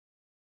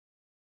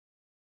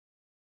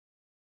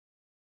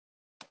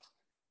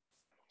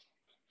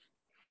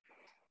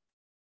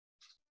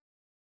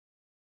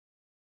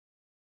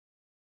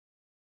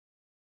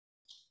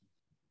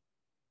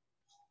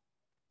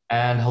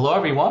And hello,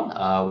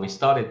 everyone. We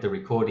started the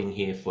recording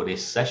here for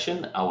this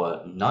session,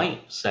 our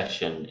ninth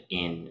session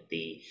in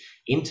the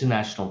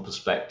International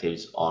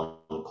Perspectives on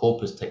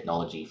Corpus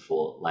Technology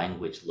for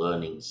Language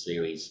Learning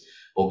series,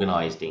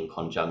 organized in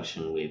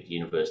conjunction with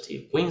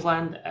University of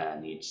Queensland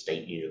and the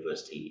State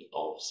University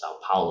of Sao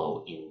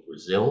Paulo in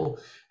Brazil,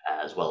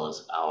 as well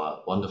as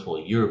our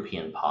wonderful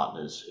European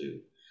partners who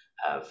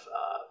have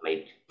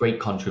made great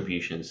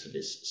contributions to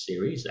this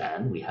series.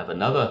 And we have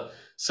another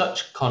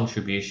such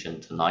contribution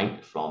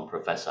tonight from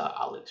Professor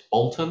Alex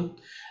Boulton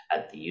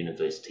at the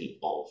University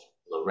of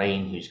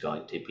Lorraine, who's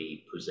going to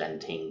be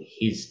presenting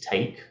his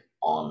take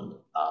on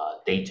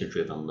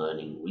data-driven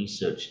learning,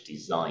 research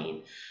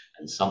design,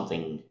 and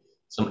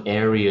some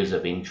areas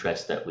of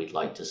interest that we'd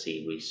like to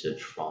see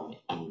research from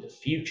in the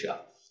future.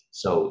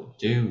 So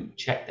do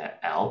check that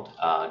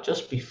out.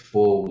 Just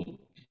before we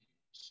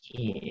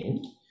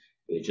begin,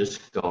 we're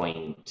just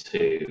going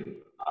to,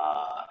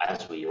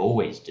 as we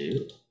always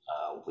do,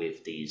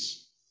 with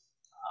these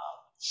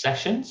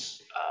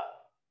sessions.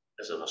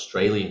 As an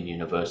Australian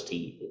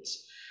university,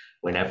 it's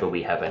whenever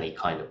we have any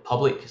kind of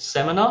public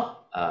seminar,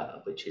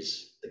 which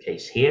is the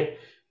case here,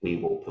 we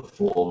will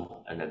perform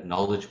an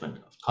acknowledgement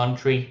of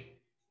country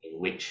in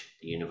which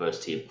the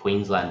University of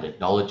Queensland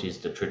acknowledges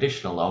the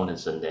traditional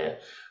owners and their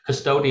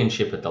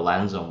custodianship of the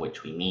lands on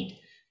which we meet.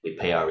 We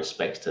pay our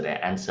respects to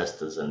their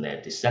ancestors and their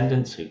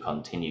descendants who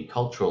continue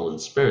cultural and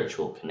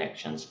spiritual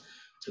connections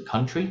to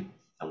country,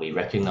 and we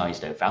recognize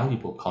their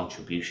valuable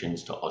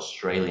contributions to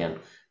Australian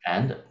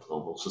and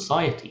global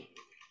society.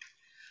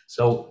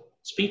 So,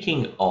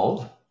 speaking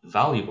of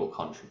valuable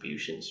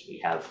contributions, we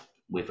have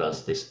with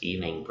us this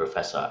evening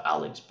Professor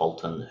Alex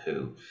Boulton,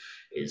 who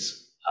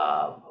is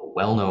a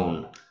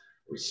well-known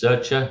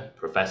researcher,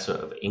 professor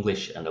of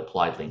English and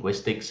Applied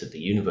Linguistics at the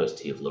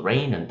University of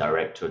Lorraine and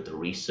director of the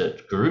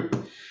research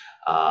group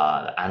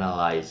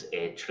Analyse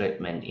et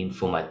Traitement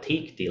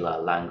Informatique de la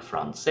Langue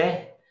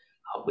Française,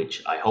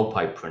 which I hope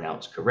I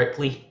pronounced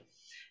correctly.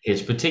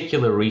 His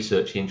particular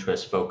research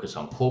interests focus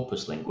on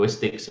corpus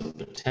linguistics and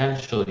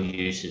potential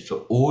uses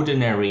for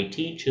ordinary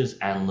teachers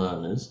and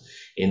learners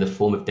in the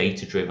form of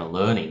data-driven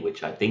learning,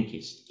 which I think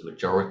is the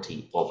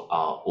majority of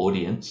our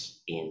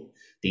audience in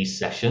these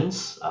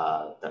sessions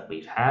that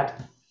we've had.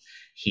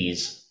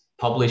 He's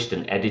published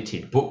and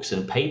edited books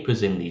and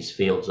papers in these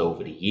fields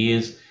over the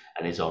years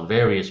and is on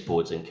various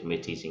boards and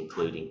committees,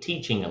 including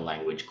Teaching and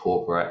Language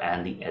Corpora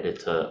and the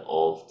editor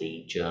of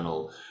the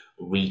journal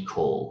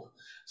Recall.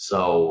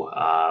 So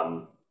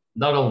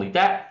not only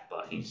that,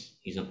 but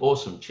he's an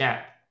awesome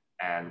chap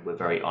and we're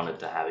very honored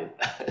to have him.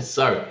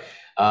 So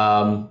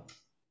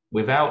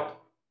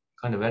without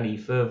kind of any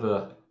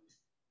further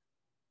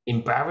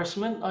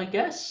embarrassment, I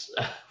guess,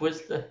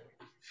 was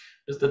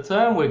the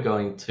term, we're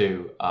going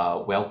to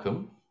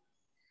welcome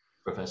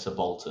Professor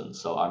Boulton.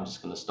 So I'm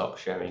just going to stop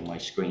sharing my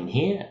screen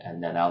here,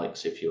 and then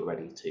Alex, if you're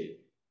ready to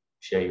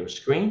share your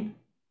screen,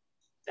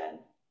 then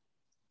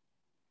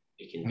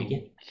we can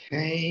begin.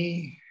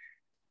 Okay.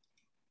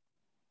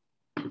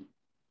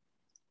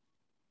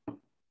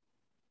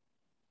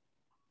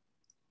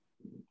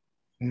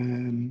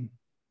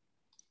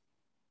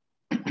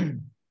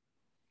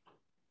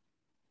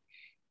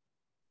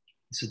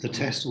 This is the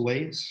test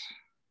always.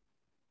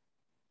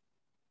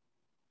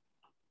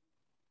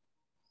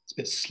 It's a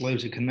bit slow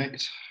to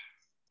connect.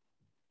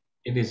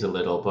 It is a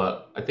little,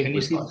 but I think can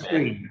you see the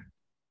screen?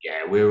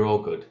 Yeah, we're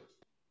all good.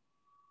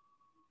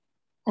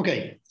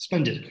 Okay,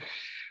 splendid.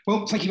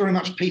 Well, thank you very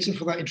much, Peter,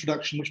 for that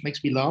introduction, which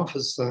makes me laugh,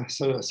 as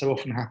so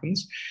often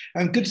happens.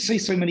 And good to see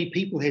so many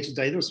people here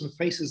today. There are some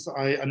faces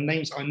and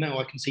names I know.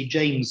 I can see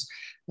James,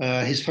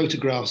 his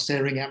photograph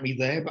staring at me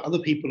there, but other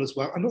people as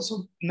well, and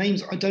also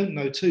names I don't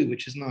know too,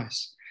 which is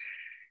nice.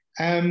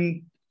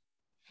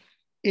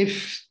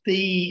 If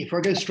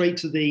I go straight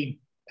to the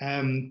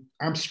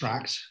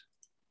abstract,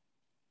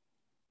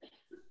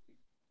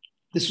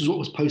 this is what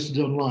was posted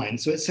online.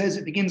 So it says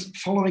it begins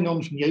following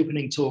on from the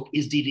opening talk,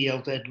 is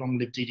DDL dead, long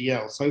live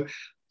DDL. So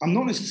I'm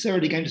not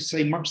necessarily going to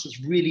say much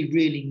that's really,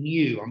 really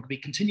new. I'm going to be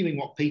continuing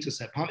what Peter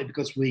said, partly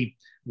because we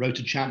wrote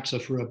a chapter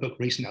for a book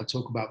recently. I'll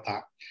talk about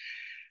that.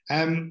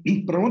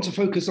 But I want to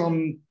focus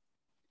on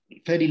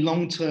fairly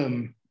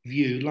long-term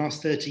view,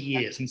 last 30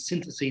 years, and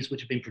syntheses which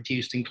have been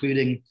produced,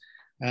 including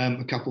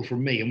a couple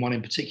from me, and one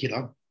in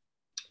particular,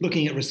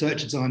 looking at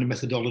research design and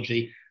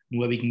methodology and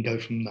where we can go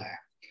from there.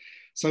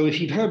 So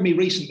if you've heard me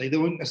recently, there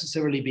won't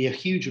necessarily be a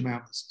huge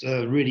amount that's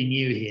really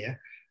new here,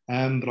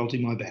 but I'll do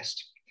my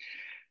best.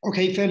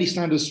 Okay, fairly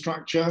standard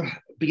structure,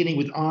 beginning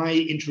with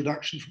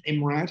introduction from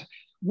Imrad.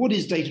 What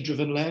is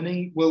data-driven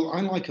learning? Well, I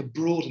like a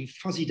broad and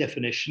fuzzy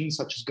definition,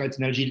 such as Guide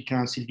d'Analogie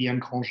de Sylvia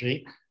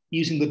Congé,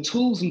 using the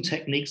tools and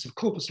techniques of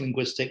corpus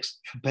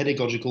linguistics for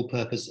pedagogical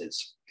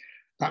purposes.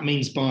 That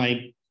means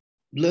by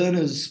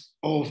learners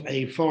of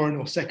a foreign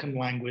or second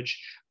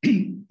language,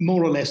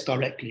 more or less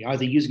directly,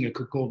 either using a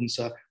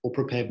concordancer or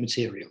prepared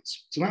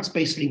materials. So that's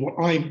basically what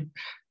I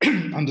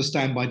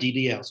understand by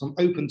DDL. So I'm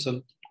open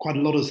to quite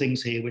a lot of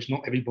things here, which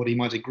not everybody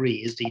might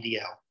agree is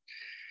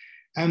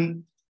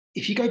DDL.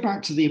 if you go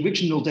back to the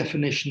original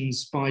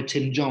definitions by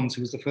Tim Johns,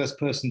 who was the first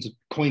person to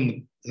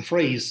coin the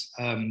phrase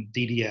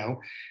DDL,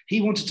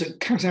 he wanted to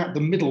cut out the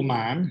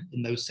middleman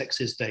in those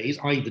sexist days,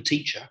 i.e. the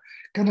teacher,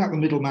 cut out the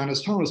middleman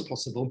as far as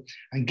possible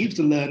and give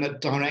the learner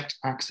direct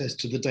access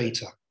to the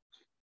data.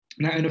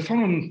 Now, in a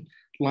foreign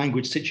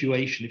language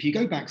situation, if you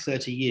go back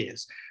 30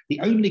 years, the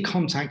only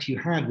contact you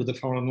had with a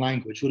foreign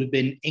language would have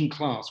been in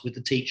class with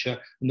the teacher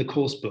and the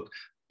course book.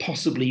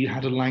 Possibly you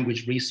had a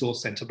language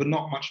resource center, but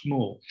not much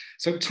more.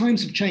 So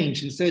times have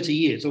changed in 30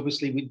 years.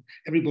 Obviously,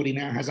 everybody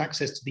now has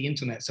access to the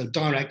internet. So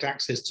direct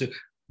access to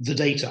the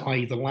data,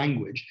 i.e. the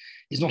language,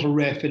 is not a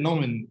rare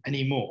phenomenon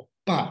anymore.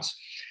 But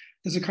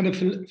there's a kind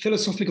of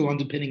philosophical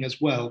underpinning as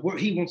well. What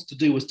he wants to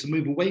do is to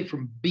move away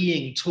from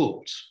being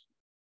taught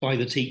by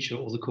the teacher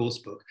or the course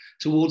book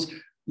towards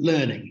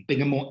learning,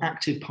 being a more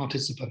active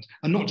participant,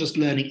 and not just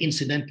learning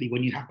incidentally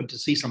when you happen to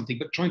see something,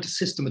 but trying to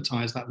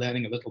systematize that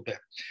learning a little bit.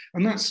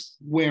 And that's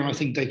where I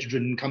think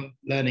data-driven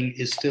learning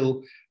is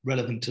still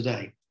relevant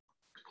today.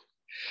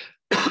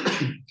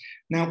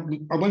 Now,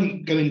 I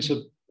won't go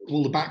into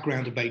all the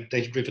background about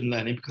data-driven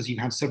learning because you've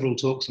had several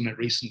talks on it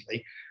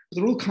recently, but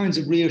there are all kinds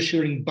of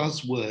reassuring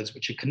buzzwords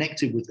which are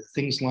connected with it,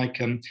 things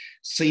like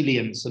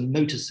salience and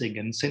noticing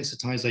and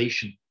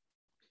sensitization.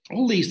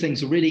 All these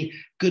things are really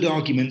good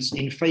arguments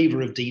in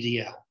favor of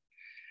DDL.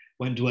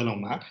 Won't dwell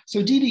on that.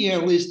 So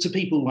DDL is, to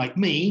people like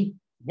me,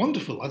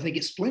 wonderful. I think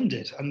it's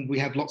splendid, and we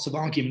have lots of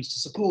arguments to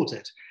support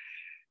it.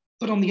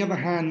 But on the other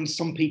hand,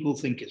 some people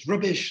think it's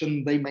rubbish,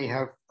 and they may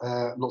have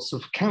lots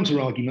of counter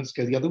arguments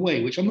go the other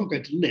way, which I'm not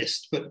going to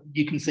list, but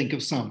you can think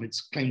of some.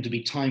 It's claimed to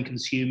be time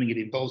consuming. It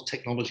involves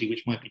technology,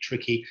 which might be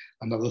tricky,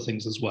 and other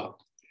things as well.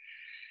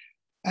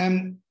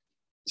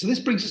 So this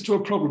brings us to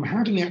a problem.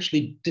 How do we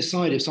actually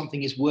decide if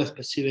something is worth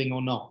pursuing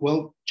or not?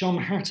 Well, John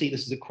Hattie,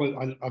 this is a quote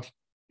I've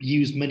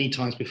used many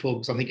times before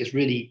because I think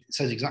it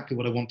says exactly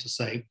what I want to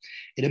say.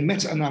 In a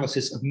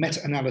meta-analysis of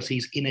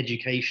meta-analyses in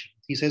education,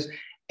 he says,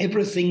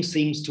 everything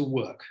seems to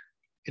work.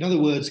 In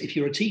other words, if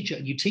you're a teacher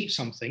and you teach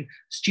something,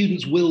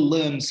 students will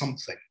learn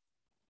something.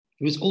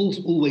 There is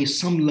always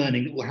some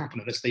learning that will happen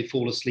unless they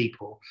fall asleep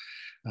or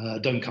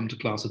don't come to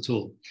class at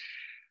all.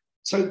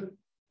 So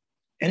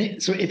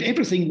if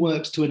everything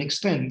works to an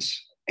extent,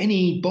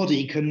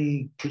 anybody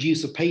can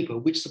produce a paper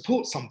which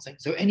supports something.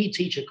 So any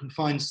teacher can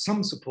find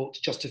some support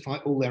to justify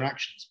all their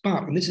actions.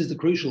 But, and this is the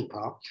crucial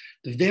part,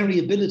 the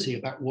variability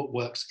about what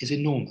works is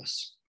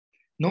enormous.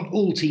 Not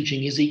all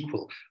teaching is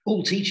equal.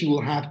 All teaching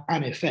will have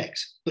an effect,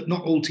 but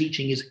not all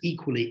teaching is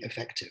equally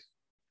effective.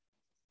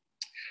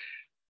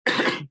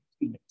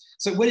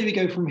 So where do we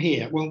go from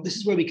here? Well, this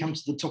is where we come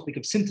to the topic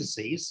of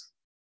syntheses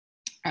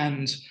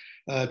and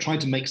trying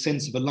to make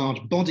sense of a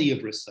large body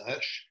of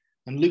research.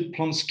 And Luke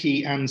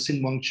Plonsky and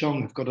Sin-Wong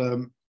Chong have got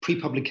a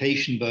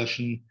pre-publication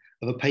version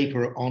of a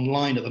paper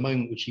online at the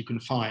moment, which you can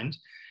find,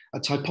 a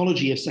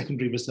typology of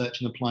secondary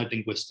research in applied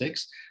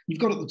linguistics. You've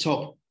got at the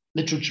top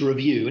literature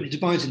review, and it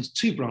divides into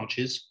two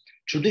branches,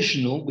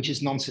 traditional, which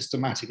is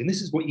non-systematic. And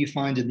this is what you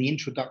find in the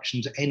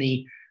introduction to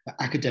any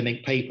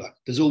academic paper.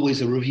 There's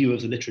always a review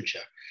of the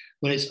literature,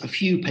 when it's a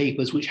few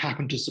papers which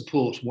happen to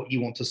support what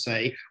you want to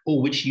say,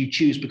 or which you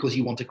choose because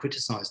you want to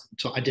criticize them,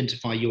 to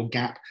identify your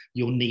gap,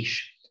 your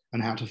niche,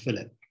 and how to fill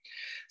it.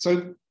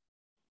 So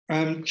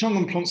Chong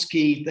and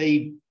Plonsky,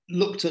 they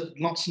looked at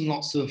lots and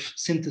lots of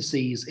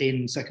syntheses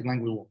in second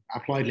language or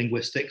applied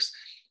linguistics,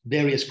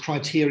 various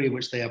criteria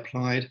which they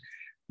applied,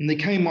 and they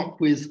came up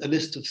with a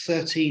list of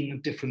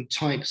 13 different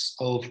types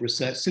of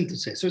research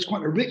synthesis. So it's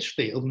quite a rich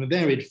field and a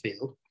varied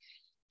field,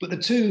 but the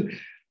two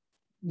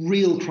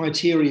real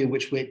criteria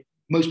which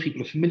most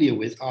people are familiar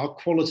with are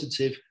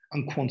qualitative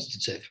and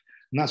quantitative.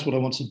 And that's what I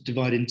want to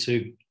divide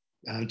into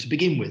to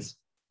begin with.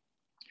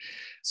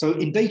 So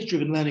in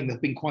data-driven learning, there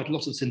have been quite a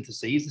lot of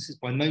syntheses. This is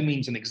by no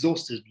means an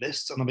exhaustive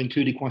list, and I've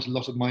included quite a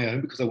lot of my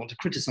own because I want to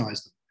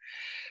criticize them.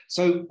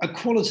 So a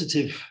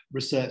qualitative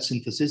research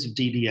synthesis of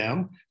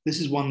DDL, this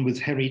is one with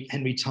Henry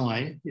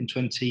Tai in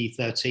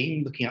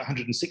 2013, looking at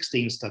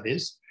 116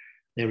 studies.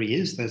 There he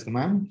is, there's the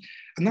man.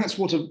 And that's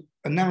what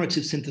a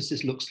narrative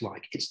synthesis looks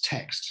like. It's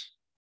text,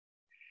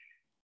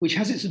 which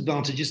has its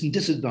advantages and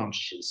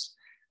disadvantages.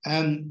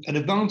 An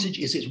advantage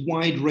is it's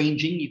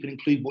wide-ranging. You can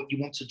include what you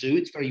want to do.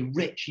 It's very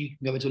rich. You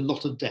can go into a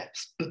lot of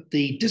depth. But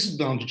the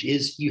disadvantage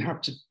is you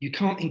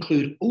can't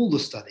include all the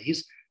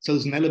studies. So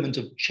there's an element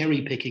of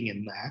cherry picking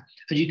in there.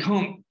 And you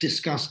can't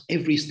discuss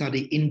every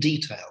study in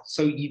detail.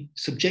 So you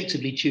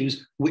subjectively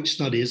choose which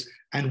studies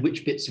and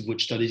which bits of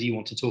which studies you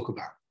want to talk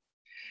about,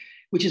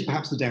 which is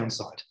perhaps the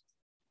downside.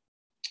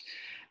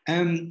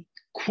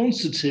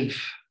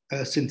 Quantitative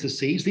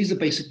syntheses, these are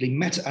basically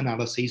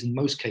meta-analyses in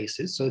most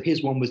cases. So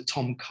here's one with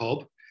Tom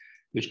Cobb,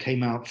 which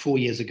came out 4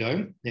 years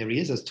ago. There he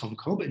is as Tom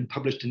Cobb, and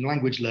published in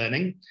Language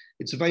Learning.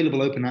 It's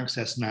available open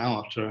access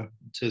now after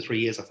 2 or 3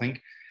 years, I think.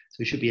 So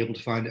you should be able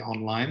to find it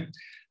online.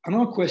 And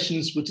our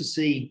questions were to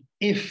see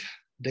if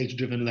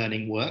data-driven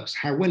learning works,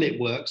 how well it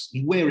works,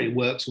 and where it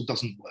works or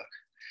doesn't work.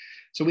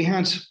 So we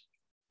had,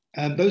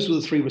 those were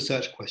the 3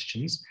 research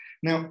questions.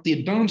 Now, the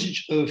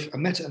advantage of a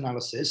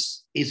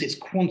meta-analysis is it's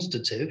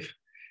quantitative.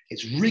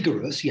 It's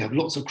rigorous. You have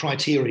lots of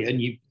criteria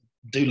and you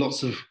do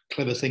lots of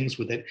clever things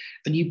with it.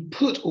 And you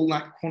put all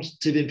that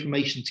quantitative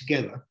information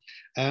together.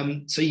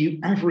 So you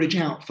average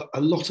out for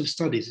a lot of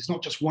studies. It's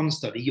not just one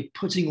study. You're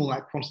putting all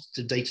that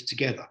quantitative data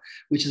together,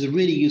 which is a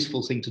really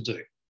useful thing to do.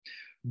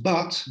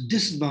 But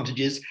disadvantage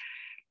is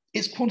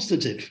it's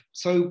quantitative.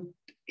 So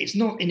it's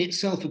not in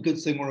itself a good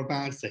thing or a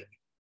bad thing.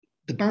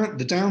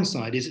 The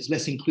downside is it's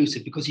less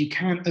inclusive because you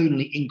can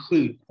only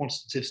include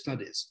quantitative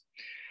studies.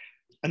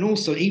 And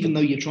also, even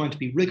though you're trying to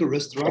be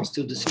rigorous, there are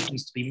still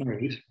decisions to be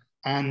made.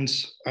 And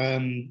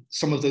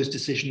some of those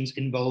decisions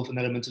involve an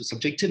element of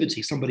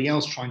subjectivity. Somebody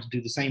else trying to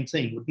do the same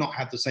thing would not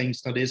have the same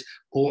studies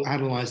or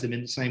analyze them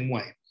in the same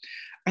way.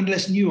 And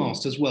less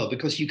nuanced as well,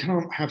 because you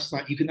can't have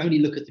that, you can only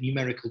look at the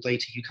numerical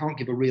data. You can't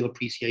give a real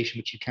appreciation,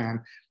 which you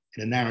can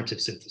in a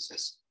narrative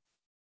synthesis.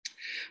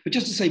 But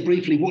just to say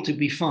briefly, what did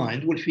we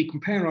find? Well, if we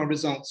compare our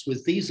results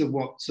with, these are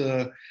what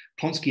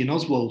Plonsky and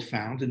Oswald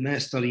found in their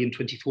study in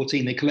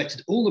 2014. They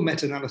collected all the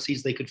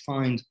meta-analyses they could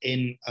find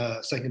in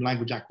second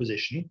language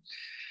acquisition,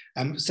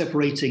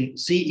 separating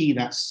CE,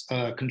 that's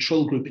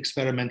control group,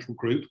 experimental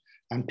group,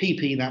 and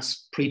PP,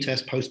 that's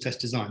pre-test, post-test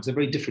designs. They're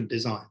very different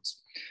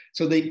designs.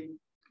 So they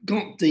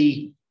got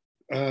the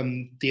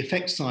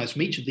effect size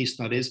from each of these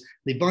studies,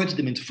 they divided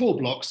them into 4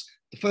 blocks,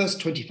 the first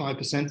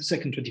 25%, the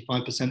second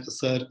 25%, the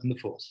third, and the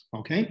fourth,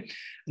 okay?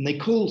 And they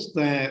called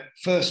their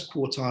first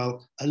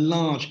quartile a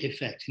large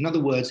effect. In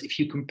other words, if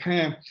you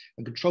compare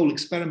a control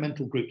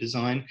experimental group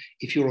design,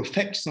 if your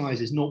effect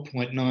size is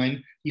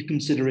 0.9, you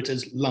consider it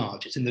as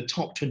large. It's in the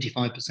top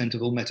 25%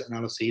 of all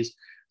meta-analyses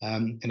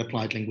in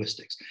applied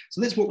linguistics. So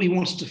that's what we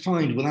wanted to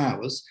find with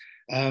ours.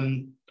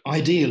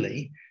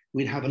 Ideally,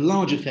 we'd have a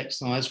large effect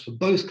size for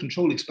both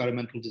control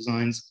experimental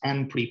designs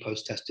and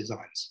pre-post test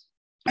designs.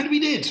 And we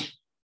did.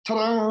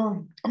 Ta-da!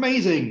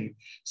 Amazing,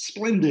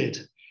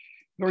 splendid,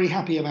 very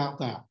happy about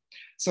that.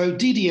 So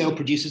DDL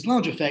produces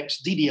large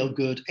effects, DDL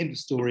good, end of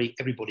story,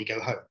 everybody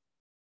go home.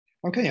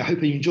 Okay, I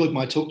hope you enjoyed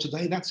my talk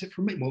today. That's it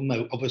from me. Well,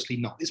 no, obviously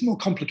not. It's more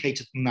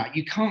complicated than that.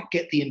 You can't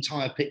get the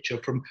entire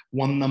picture from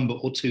one number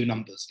or 2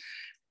 numbers.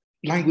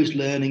 Language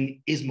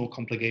learning is more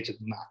complicated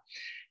than that.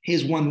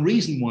 Here's one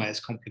reason why it's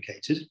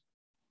complicated.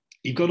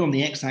 You've got on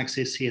the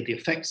x-axis here the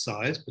effect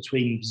size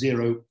between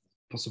 0,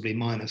 possibly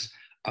minus,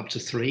 up to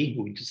 3,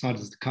 we decided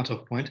as the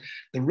cutoff point.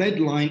 The red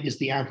line is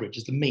the average,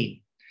 is the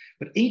mean.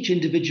 But each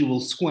individual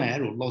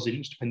square or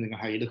lozenge, depending on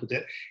how you look at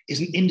it,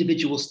 is an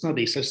individual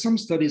study. So some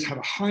studies have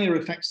a higher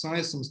effect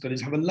size, some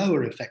studies have a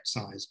lower effect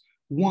size.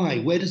 Why?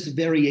 Where does the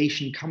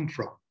variation come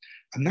from?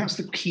 And that's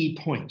the key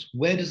point.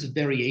 Where does the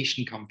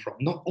variation come from?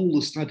 Not all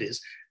the studies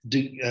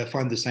do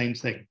find the same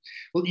thing.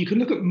 Well, you can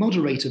look at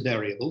moderator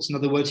variables. In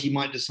other words, you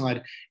might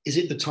decide, is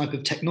it the type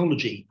of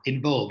technology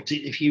involved?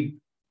 If you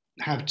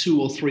have 2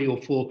 or 3 or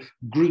 4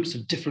 groups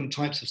of different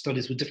types of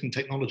studies with different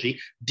technology,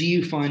 do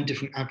you find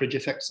different average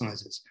effect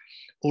sizes?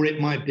 Or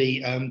it might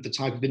be the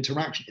type of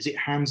interaction. Is it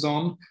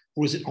hands-on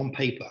or is it on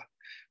paper?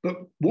 But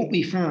what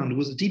we found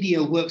was that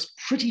DDL works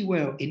pretty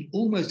well in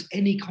almost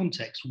any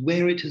context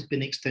where it has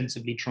been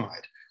extensively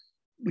tried,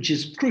 which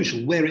is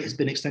crucial, where it has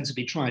been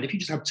extensively tried. If you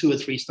just have 2 or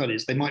 3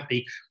 studies, they might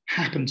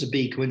happen to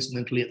be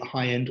coincidentally at the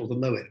high end or the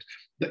low end.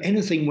 But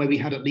anything where we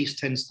had at least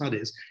 10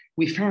 studies,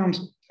 we found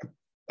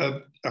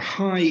a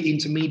high,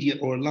 intermediate,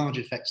 or a large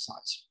effect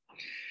size.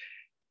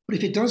 But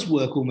if it does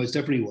work almost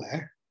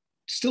everywhere,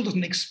 it still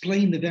doesn't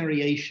explain the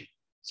variation.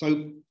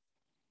 So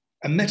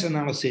a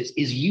meta-analysis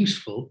is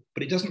useful,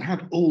 but it doesn't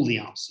have all the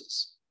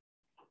answers.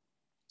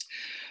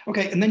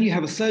 Okay, and then you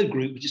have a third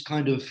group, which is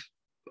kind of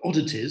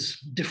oddities,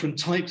 different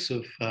types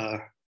of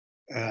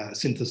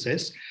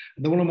synthesis.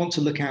 And the one I want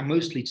to look at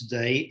mostly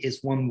today is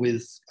one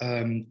with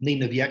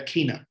Nina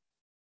Vyatkina.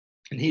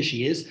 And here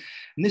she is.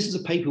 And this is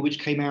a paper which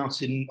came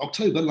out in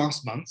October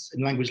last month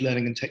in Language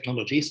Learning and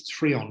Technology. It's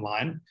free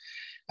online.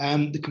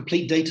 The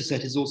complete data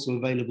set is also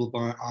available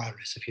via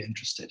IRIS if you're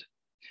interested.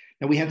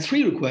 Now, we had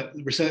 3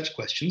 research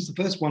questions.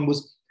 The first one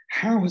was,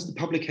 how has the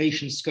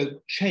publication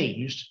scope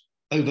changed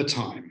over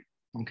time?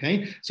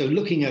 Okay, so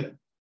looking at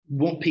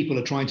what people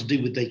are trying to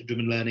do with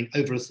data-driven learning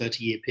over a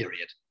 30-year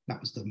period. That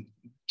was the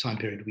time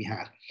period we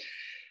had.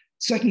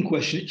 Second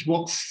question is,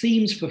 what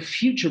themes for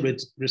future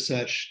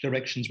research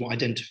directions were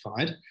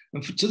identified?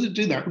 And to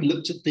do that, we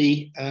looked at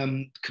the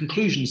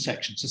conclusion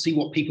section to see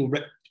what people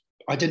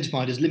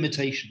identified as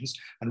limitations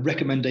and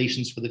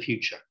recommendations for the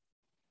future.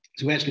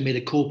 So we actually made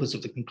a corpus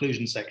of the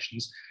conclusion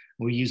sections.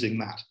 We're using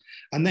that.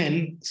 And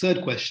then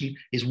third question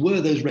is,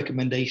 were those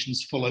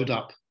recommendations followed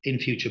up in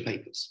future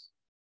papers?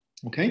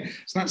 Okay,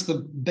 so that's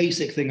the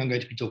basic thing I'm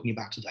going to be talking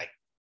about today.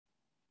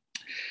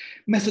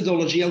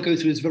 Methodology, I'll go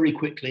through this very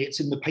quickly. It's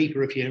in the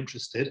paper if you're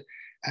interested.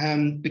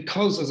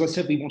 Because, as I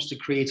said, we wanted to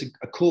create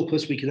a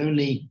corpus, we could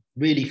only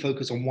really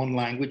focus on one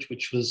language,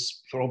 which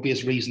was, for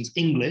obvious reasons,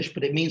 English,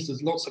 but it means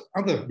there's lots of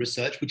other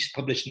research which is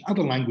published in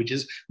other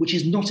languages, which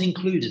is not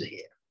included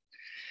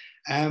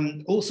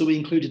here. Also, we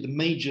included the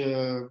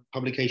major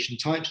publication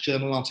types,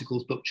 journal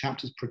articles, book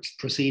chapters,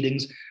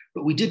 proceedings,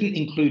 but we didn't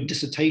include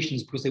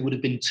dissertations because they would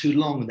have been too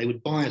long and they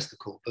would bias the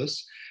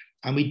corpus.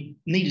 And we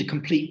needed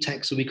complete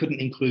text, so we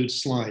couldn't include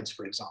slides,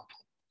 for example.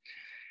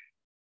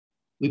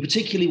 We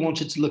particularly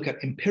wanted to look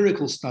at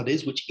empirical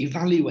studies which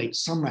evaluate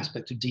some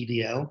aspect of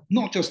DDL,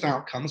 not just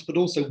outcomes, but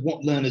also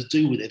what learners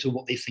do with it or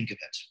what they think of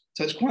it.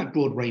 So it's quite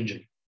broad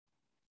ranging.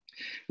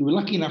 We were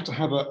lucky enough to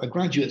have a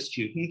graduate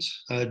student,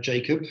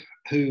 Jacob,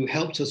 who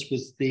helped us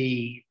with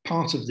the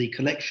part of the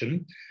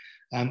collection.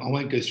 I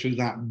won't go through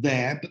that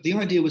there, but the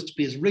idea was to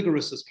be as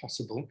rigorous as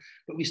possible,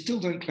 but we still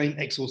don't claim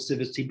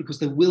exhaustivity because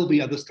there will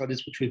be other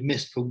studies which we've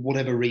missed for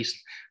whatever reason.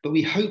 But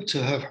we hope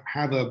to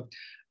have a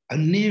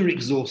near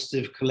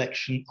exhaustive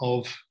collection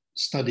of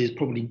studies,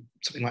 probably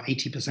something like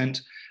 80%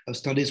 of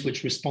studies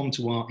which respond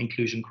to our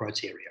inclusion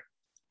criteria.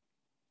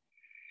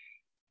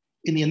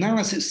 In the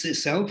analysis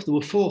itself, there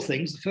were 4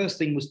 things. The first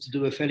thing was to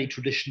do a fairly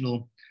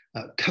traditional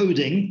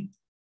coding.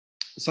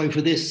 So for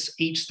this,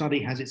 each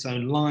study has its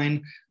own line.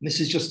 And this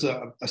is just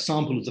a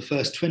sample of the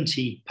first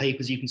 20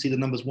 papers. You can see the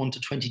numbers 1 to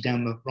 20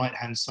 down the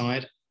left-hand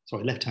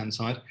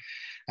side.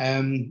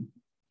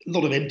 A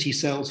lot of empty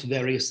cells for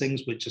various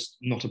things, which are just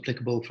not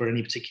applicable for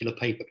any particular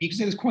paper. But you can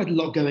see there's quite a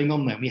lot going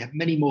on there. We have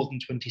many more than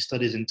 20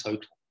 studies in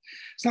total.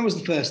 So that was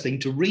the first thing,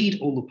 to read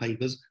all the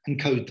papers and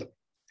code them.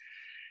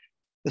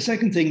 The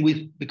second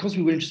thing, because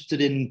we were interested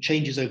in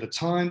changes over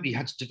time, we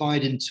had to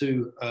divide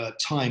into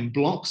time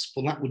blocks.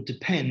 Well, that would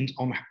depend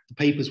on the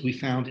papers we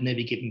found in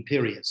every given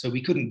period. So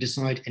we couldn't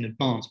decide in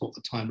advance what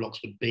the time blocks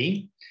would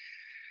be.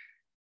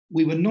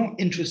 We were not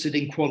interested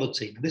in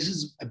quality. This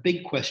is a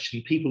big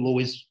question.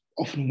 People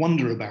often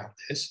wonder about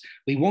this.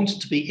 We wanted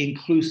to be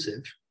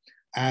inclusive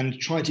and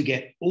try to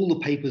get all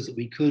the papers that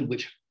we could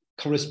which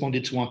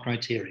corresponded to our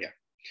criteria.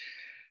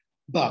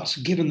 But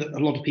given that a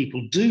lot of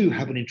people do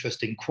have an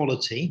interest in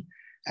quality,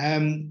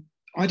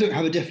 I don't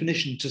have a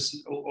definition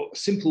or a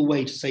simple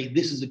way to say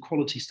this is a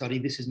quality study,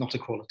 this is not a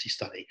quality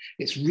study.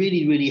 It's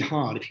really, really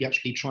hard if you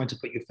actually try to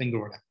put your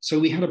finger on it. So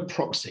we had a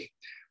proxy.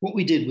 What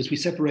we did was we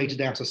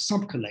separated out a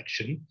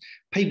sub-collection,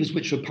 papers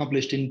which were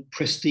published in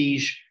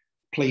prestige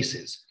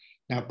places.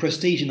 Now,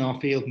 prestige in our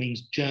field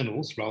means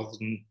journals rather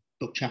than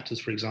book chapters,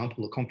 for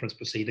example, or conference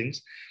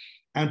proceedings,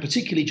 and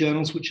particularly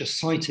journals which are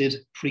cited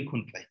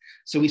frequently.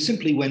 So we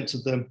simply went to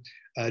the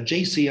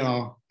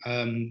JCR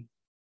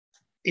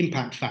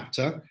impact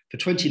factor for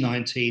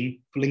 2019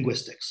 for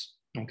linguistics,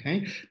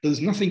 okay?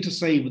 There's nothing to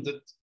say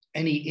that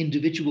any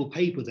individual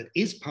paper that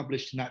is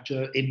published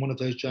in one of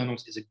those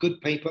journals is a good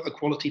paper, a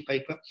quality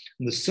paper,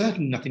 and there's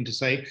certainly nothing to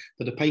say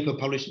that a paper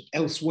published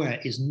elsewhere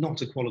is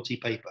not a quality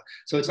paper.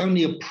 So it's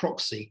only a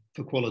proxy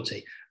for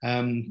quality,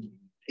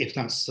 if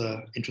that's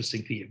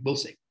interesting for you. We'll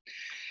see.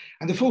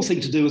 And the fourth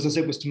thing to do, as I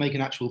said, was to make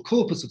an actual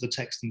corpus of the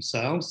text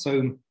themselves.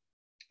 So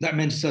that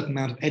meant a certain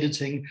amount of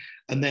editing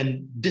and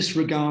then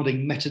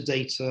disregarding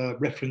metadata,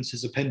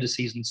 references,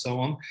 appendices, and so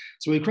on.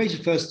 So we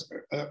created first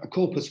a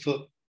corpus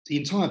for the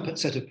entire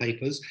set of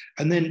papers,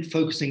 and then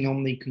focusing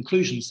on the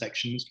conclusion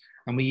sections,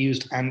 and we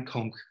used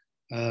ANCONC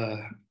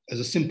as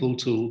a simple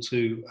tool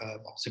to,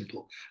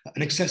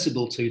 an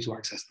accessible tool to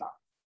access that.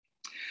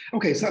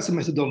 Okay, so that's the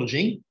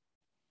methodology.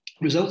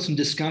 Results and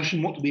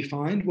discussion, what do we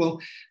find? Well,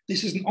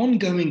 this is an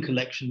ongoing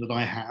collection that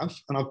I have,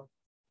 and I've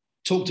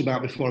talked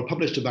about before, I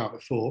published about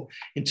before.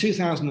 In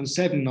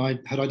 2007, I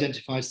had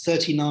identified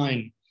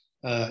 39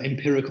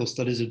 empirical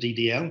studies of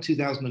DDL. In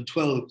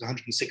 2012, it was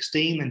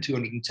 116, then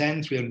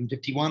 210,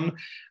 351,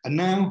 and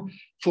now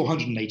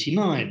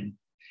 489,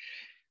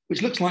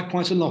 which looks like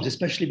quite a lot,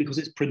 especially because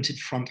it's printed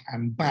front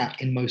and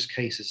back in most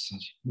cases.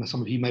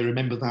 Some of you may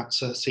remember that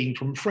scene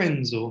from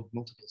Friends, or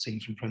multiple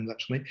scenes from Friends,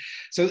 actually.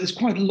 So there's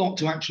quite a lot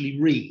to actually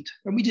read,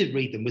 and we did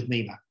read them with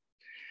Nima.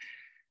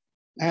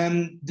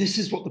 And this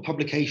is what the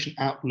publication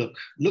outlook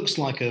looks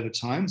like over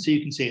time. So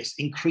you can see it's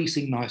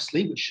increasing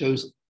nicely, which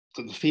shows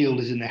that the field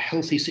is in a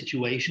healthy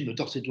situation. The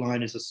dotted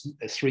line is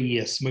a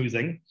 3-year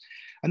smoothing.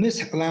 And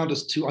this allowed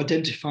us to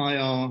identify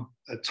our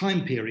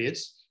time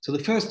periods. So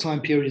the first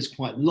time period is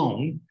quite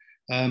long,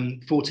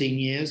 14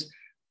 years,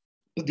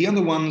 but the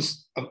other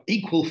ones are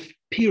equal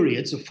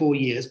periods of 4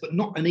 years, but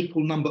not an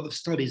equal number of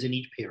studies in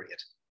each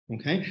period,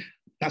 okay?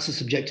 That's a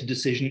subjective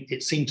decision.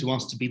 It seemed to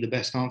us to be the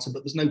best answer,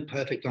 but there's no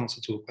perfect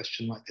answer to a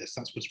question like this.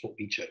 That's just what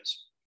we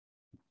chose.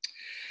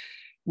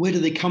 Where do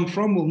they come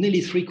from? Well,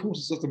 nearly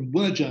 3/4 of them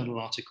were journal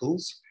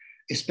articles,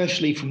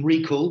 especially from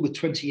Recall with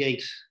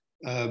 28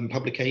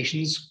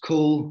 publications,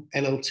 Call,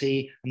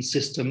 LLT, and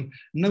System.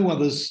 No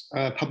others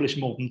published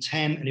more than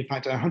 10, and in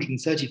fact,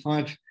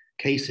 135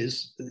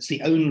 cases. It's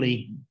the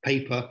only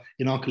paper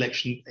in our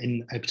collection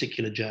in a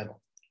particular journal.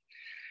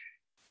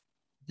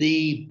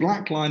 The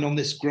black line on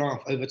this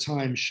graph over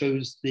time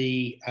shows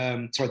the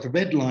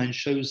red line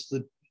shows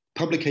the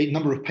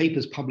number of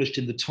papers published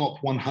in the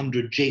top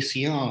 100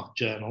 JCR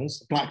journals.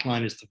 The black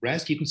line is the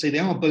rest. You can see they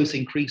are both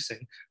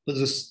increasing, but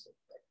there's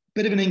a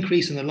bit of an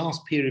increase in the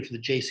last period for the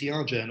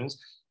JCR journals,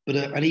 but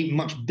an even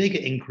much bigger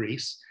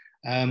increase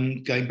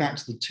going back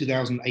to the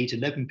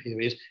 2008-11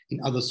 period in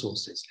other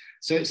sources.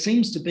 So it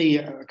seems to be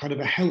a kind of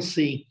a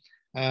healthy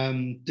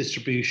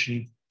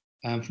distribution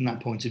from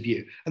that point of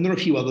view. And there are a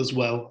few others,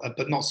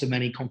 but not so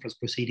many: conference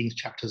proceedings,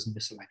 chapters, and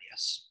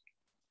miscellaneous.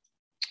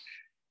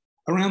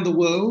 Around the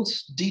world,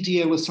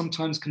 DDL was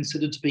sometimes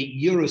considered to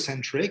be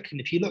Eurocentric.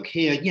 And if you look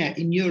here, yeah,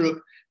 in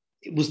Europe,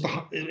 it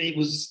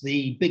was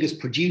the biggest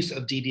producer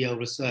of DDL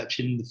research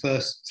in the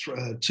first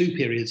two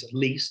periods at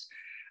least,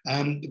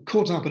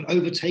 caught up and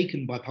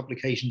overtaken by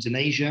publications in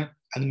Asia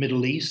and the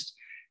Middle East.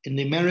 In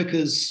the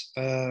Americas,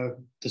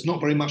 there's not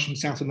very much from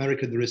South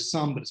America. There is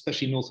some, but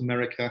especially North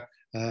America,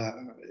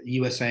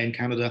 USA and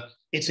Canada,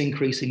 it's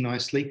increasing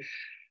nicely.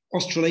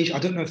 Australasia, I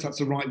don't know if that's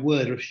the right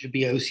word or if it should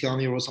be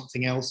Oceania or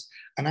something else.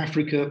 And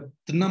Africa,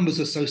 the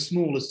numbers are so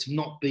small as to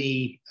not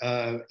be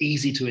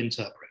easy to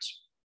interpret.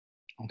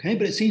 Okay,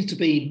 but it seems to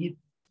be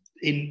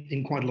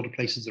in quite a lot of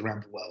places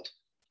around the world.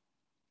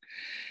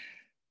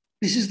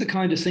 This is the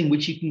kind of thing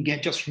which you can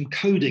get just from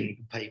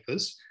coding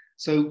papers.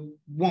 So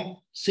what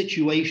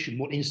situation,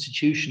 what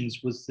institutions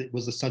was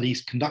the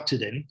studies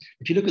conducted in?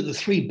 If you look at the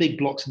three big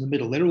blocks in the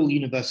middle, they're all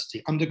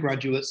university,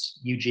 undergraduates,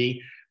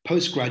 UG,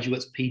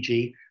 postgraduates,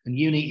 PG, and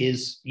uni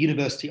is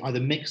university either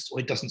mixed or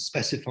it doesn't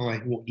specify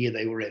what year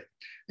they were in.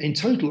 In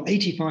total,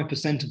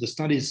 85% of the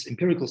studies,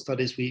 empirical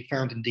studies we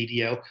found in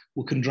DDL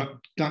were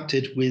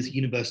conducted with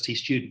university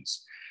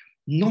students.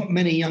 Not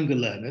many younger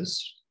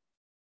learners,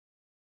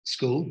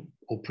 school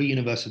or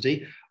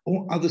pre-university,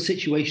 or other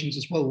situations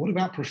as well. What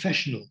about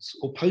professionals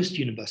or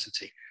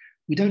post-university?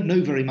 We don't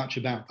know very much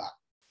about that.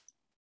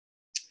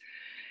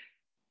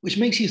 Which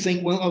makes you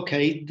think, well,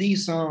 okay,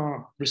 these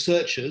are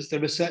researchers, they're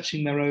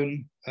researching their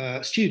own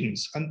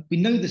students. And we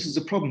know this is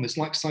a problem. It's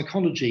like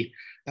psychology.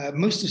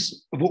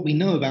 Most of what we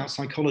know about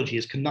psychology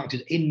is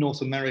conducted in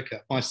North America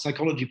by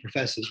psychology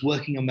professors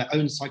working on their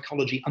own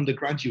psychology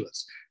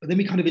undergraduates. But then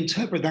we kind of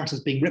interpret that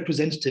as being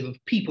representative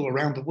of people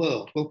around the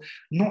world. Well,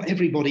 not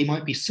everybody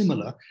might be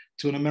similar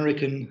to an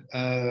American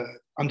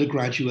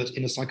undergraduate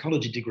in a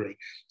psychology degree.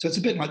 So it's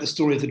a bit like the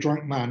story of the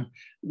drunk man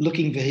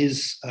looking for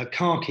his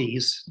car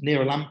keys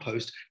near a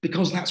lamppost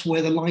because that's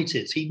where the light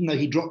is, even though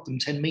he dropped them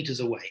 10 meters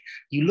away.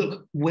 You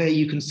look where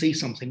you can see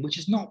something, which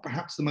is not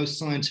perhaps the most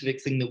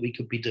scientific thing that we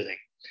could be doing.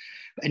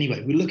 But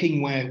anyway, we're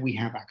looking where we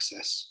have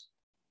access.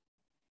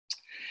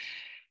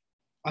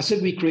 I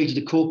said we created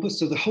a corpus,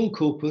 so the whole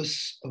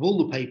corpus of all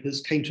the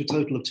papers came to a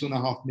total of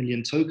 2.5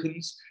 million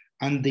tokens,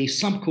 and the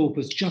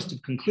subcorpus just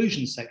of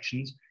conclusion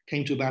sections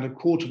came to about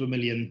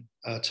 250,000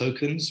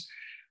 tokens.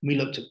 We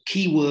looked at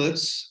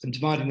keywords and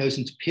dividing those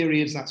into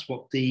periods. That's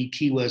what the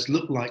keywords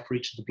look like for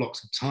each of the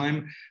blocks of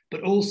time,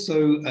 but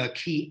also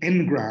key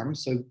engrams,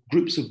 so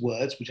groups of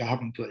words, which I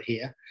haven't put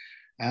here,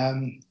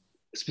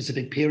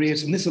 specific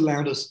periods. And this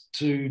allowed us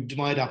to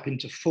divide up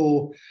into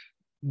 4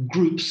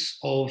 groups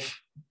of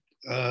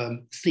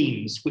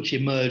themes which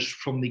emerged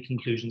from the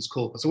conclusions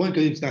corpus. I won't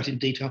go into that in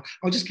detail.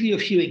 I'll just give you a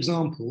few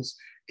examples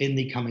in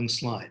the coming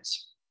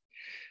slides.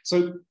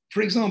 So,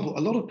 for example,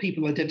 a lot of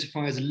people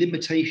identify as a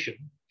limitation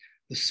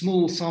the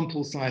small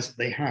sample size that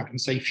they have and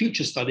say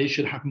future studies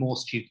should have more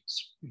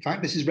students. In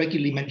fact, this is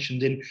regularly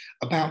mentioned in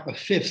about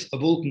 1/5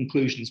 of all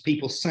conclusions.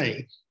 People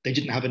say they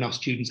didn't have enough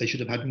students, they should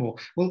have had more.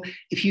 Well,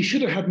 if you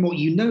should have had more,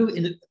 you know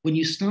when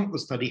you start the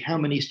study how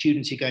many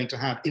students you're going to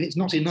have. If it's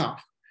not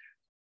enough,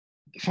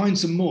 find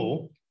some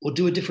more or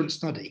do a different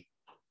study.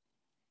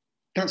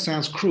 That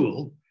sounds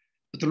cruel,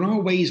 but there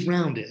are ways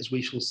around it, as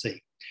we shall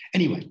see.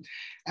 Anyway,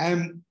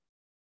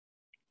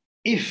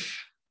 if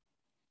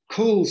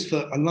calls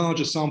for a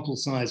larger sample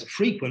size are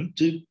frequent,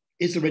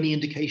 is there any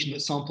indication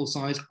that sample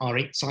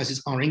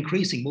sizes are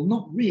increasing? Well,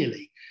 not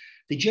really.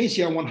 The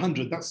JCR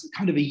 100, that's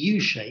kind of a U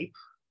shape.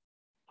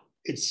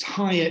 It's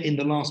higher in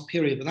the last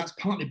period, but that's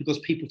partly because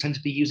people tend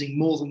to be using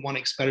more than one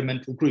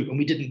experimental group, and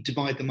we didn't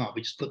divide them up,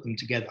 we just put them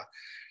together.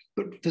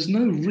 But there's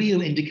no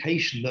real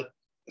indication that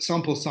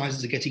sample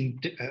sizes are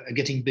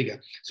getting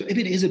bigger. So if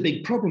it is a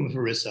big problem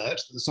for research,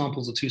 that the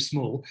samples are too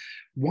small,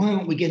 why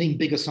aren't we getting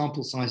bigger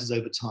sample sizes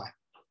over time?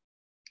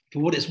 For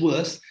what it's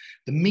worth,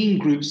 the mean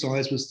group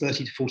size was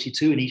 30 to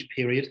 42 in each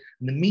period,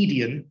 and the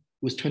median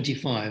was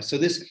 25. So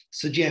this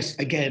suggests,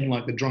 again,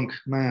 like the drunk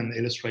man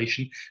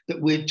illustration,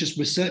 that we're just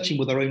researching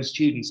with our own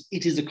students.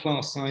 It is a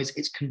class size,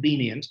 it's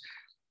convenient.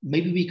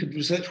 Maybe we could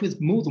research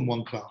with more than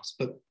one class,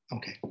 but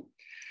okay.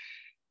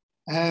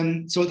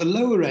 So at the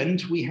lower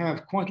end, we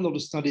have quite a lot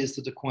of studies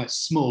that are quite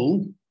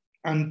small,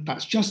 and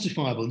that's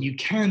justifiable. You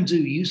can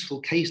do useful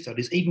case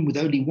studies even with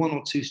only 1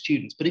 or 2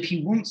 students. But if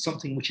you want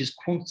something which is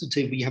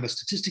quantitative, where you have a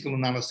statistical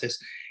analysis,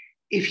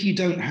 if you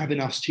don't have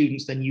enough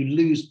students, then you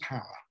lose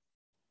power.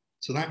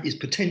 So that is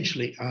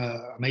potentially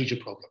a major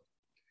problem.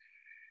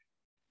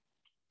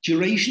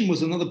 Duration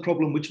was another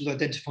problem which was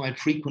identified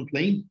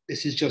frequently.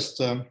 This is just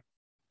a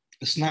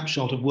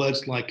snapshot of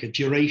words like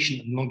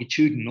duration and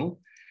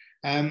longitudinal.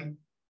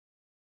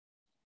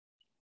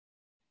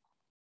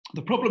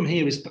 The problem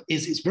here is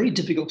it's very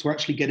difficult to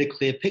actually get a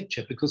clear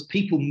picture because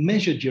people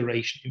measure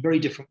duration in very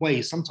different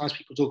ways. Sometimes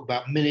people talk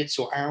about minutes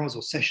or hours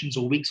or sessions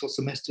or weeks or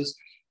semesters.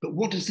 But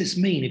what does this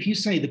mean? If you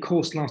say the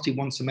course lasted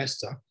 1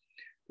 semester,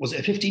 was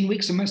it a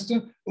 15-week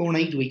semester or an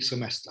 8-week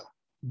semester?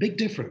 Big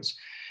difference.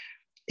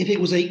 If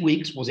it was 8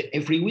 weeks, was it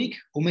every week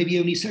or maybe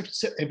only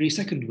every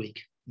second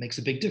week? Makes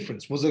a big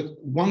difference. Was it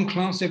 1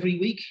 class every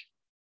week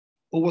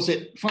or was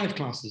it 5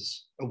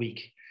 classes a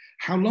week?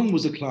 How long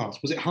was the class?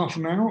 Was it half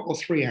an hour or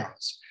 3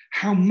 hours?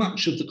 How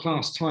much of the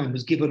class time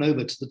was given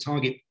over to the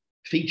target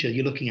feature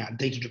you're looking at,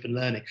 data-driven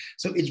learning?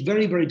 So it's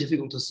very, very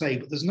difficult to say,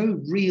 but there's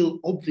no real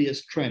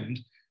obvious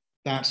trend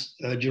that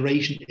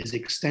duration is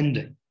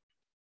extending.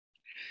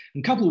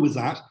 And coupled with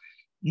that,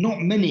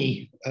 not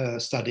many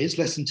studies,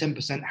 less than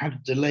 10%,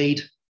 had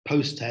delayed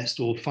post-test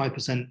or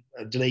 5%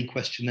 delayed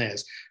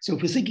questionnaires. So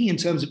if we're thinking in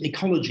terms of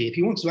ecology, if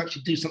you want to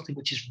actually do something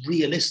which is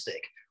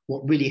realistic,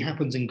 what really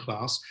happens in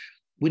class,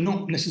 we're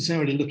not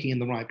necessarily looking in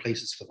the right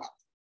places for that.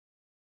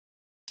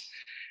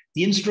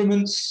 The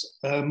instruments,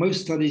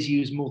 most studies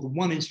use more than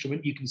one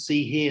instrument. You can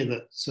see here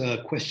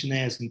that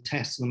questionnaires and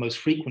tests are the most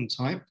frequent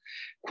type.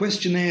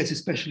 Questionnaires,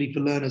 especially for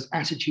learners'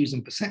 attitudes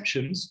and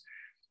perceptions.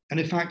 And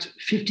in fact,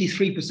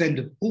 53%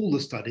 of all the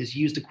studies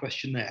used a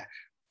questionnaire,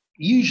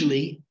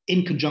 usually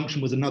in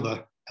conjunction with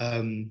another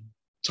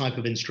type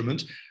of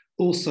instrument,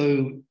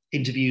 also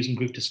interviews and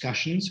group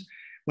discussions.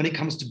 When it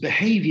comes to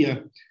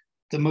behavior,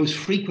 the most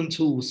frequent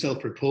tool was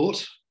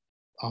self-report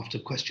after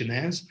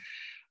questionnaires,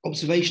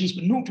 observations,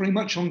 but not very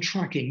much on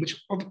tracking,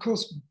 which of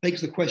course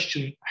begs the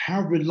question,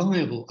 how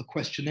reliable are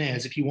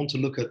questionnaires if you want to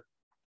look at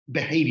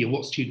behavior,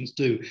 what students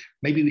do?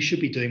 Maybe we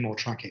should be doing more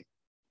tracking.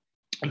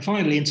 And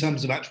finally, in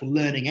terms of actual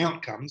learning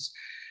outcomes,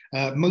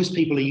 most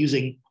people are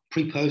using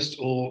pre-post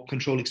or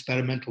controlled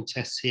experimental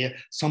tests here,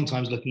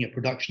 sometimes looking at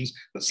productions,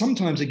 but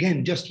sometimes,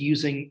 again, just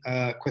using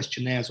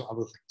questionnaires or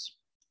other things.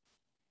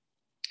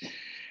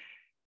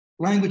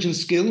 Language and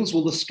skills,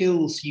 well, the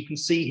skills, you can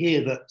see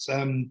here that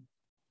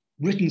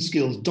written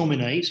skills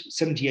dominate,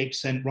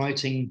 78%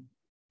 writing,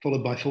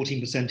 followed by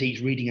 14% each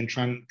reading and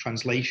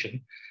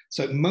translation.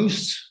 So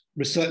most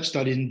research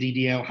studies in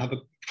DDL have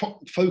a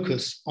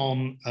focus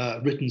on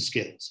written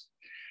skills,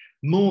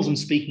 more than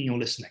speaking or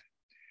listening.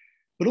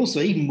 But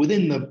also, even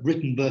within the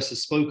written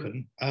versus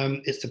spoken,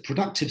 it's the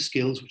productive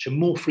skills which are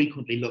more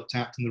frequently looked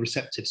at than the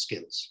receptive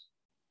skills.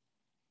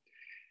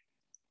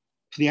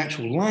 For the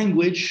actual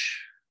language,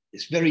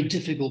 it's very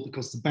difficult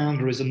because the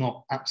boundaries are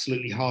not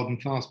absolutely hard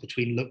and fast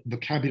between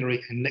vocabulary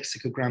and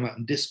lexicogrammar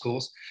and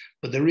discourse,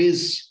 but there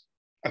is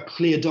a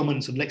clear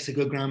dominance of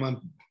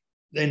lexicogrammar,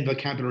 then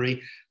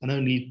vocabulary, and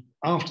only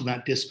after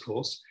that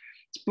discourse.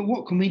 But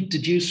what can we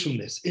deduce from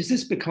this? Is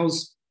this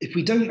because if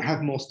we don't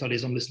have more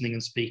studies on listening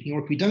and speaking,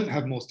 or if we don't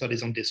have more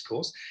studies on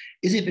discourse,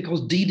 is it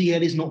because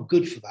DDL is not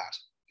good for that?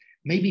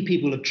 Maybe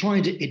people have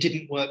tried it, it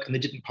didn't work, and they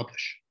didn't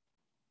publish.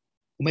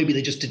 Or maybe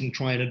they just didn't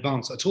try in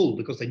advance at all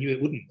because they knew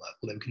it wouldn't work,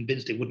 or they were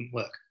convinced it wouldn't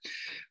work.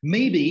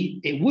 Maybe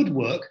it would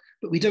work,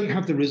 but we don't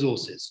have the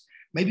resources.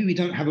 Maybe we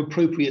don't have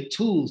appropriate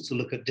tools to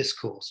look at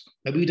discourse.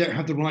 Maybe we don't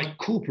have the right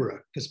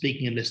corpora for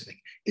speaking and listening.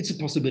 It's a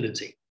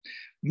possibility.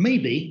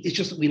 Maybe it's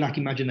just that we lack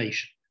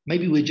imagination.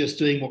 Maybe we're just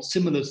doing what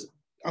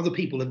other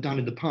people have done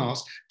in the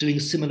past, doing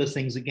similar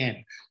things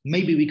again.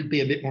 Maybe we could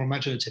be a bit more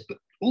imaginative, but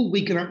all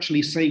we can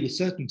actually say with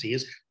certainty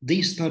is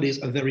these studies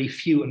are very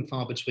few and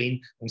far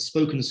between on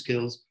spoken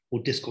skills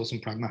or discourse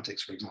and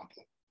pragmatics, for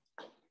example.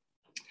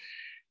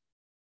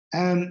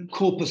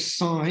 Corpus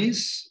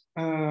size.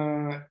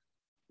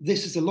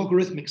 This is a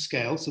logarithmic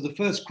scale. So the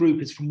first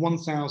group is from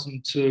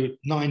 1,000 to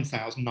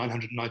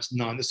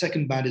 9,999. The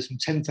second band is from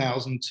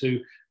 10,000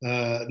 to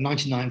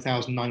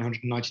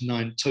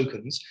 99,999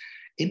 tokens.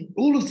 In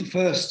all of the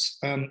first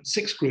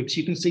 6 groups,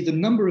 you can see the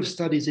number of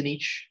studies in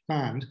each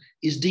band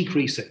is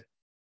decreasing.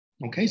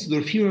 Okay, so there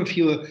are fewer and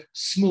fewer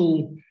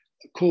small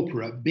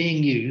corpora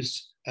being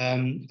used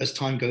as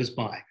time goes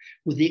by,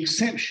 with the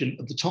exception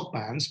of the top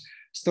bands,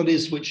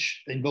 studies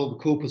which involve a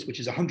corpus which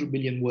is 100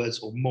 million words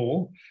or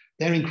more.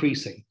 They're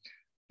increasing,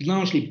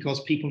 largely because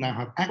people now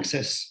have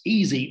access,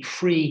 easy,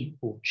 free,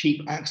 or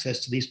cheap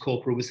access to these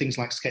corpora with things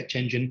like Sketch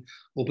Engine,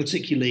 or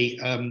particularly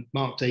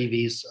Mark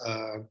Davies,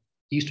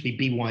 used to be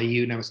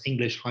BYU, now it's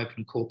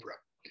English-Corpora.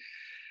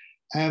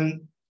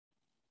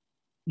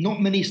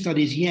 Not many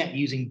studies yet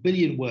using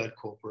billion-word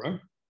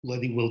corpora,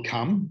 although they will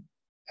come.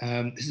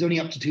 This is only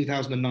up to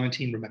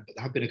 2019, remember,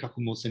 there have been a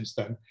couple more since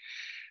then.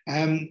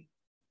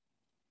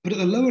 But at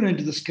the lower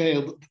end of the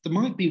scale, there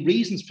might be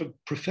reasons for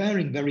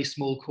preferring very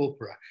small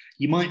corpora.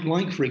 You might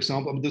like, for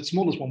example, the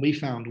smallest one we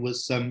found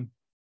was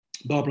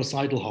Barbara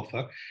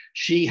Seidelhofer.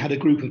 She had a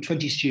group of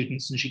 20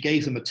 students and she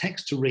gave them a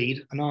text to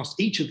read and asked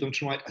each of them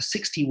to write a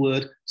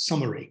 60-word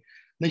summary.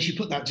 And then she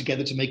put that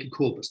together to make a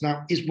corpus.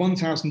 Now, is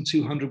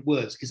 1,200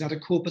 words, is that a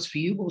corpus for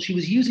you? Well, she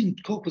was using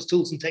corpus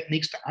tools and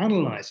techniques to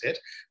analyze it,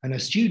 and her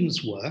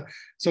students were.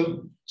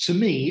 So to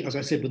me, as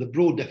I said, with a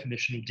broad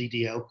definition of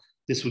DDL,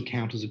 this would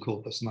count as a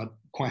corpus, and I'm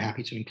quite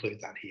happy to include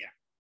that here.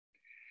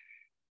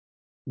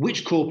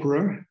 Which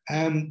corpora?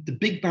 The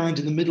big band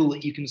in the middle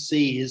that you can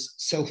see is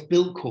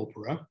self-built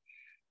corpora,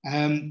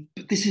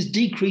 but this is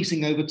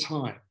decreasing over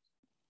time.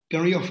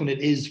 Very often it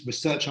is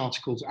research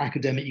articles,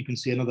 academic, you can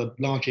see another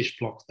largish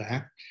block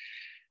there.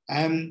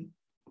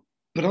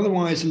 But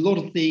otherwise, a lot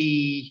of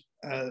the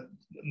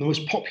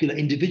most popular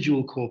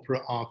individual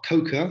corpora are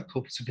COCA,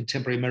 Corpus of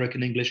Contemporary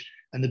American English,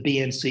 and the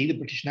BNC, the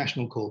British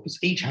National Corpus.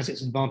 Each has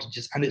its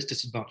advantages and its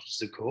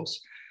disadvantages, of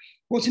course.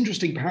 What's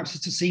interesting, perhaps,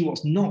 is to see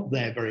what's not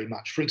there very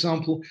much. For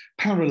example,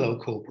 parallel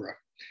corpora.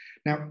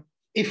 Now,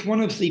 if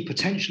one of the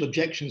potential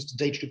objections to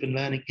data-driven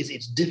learning is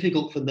it's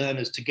difficult for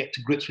learners to get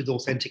to grips with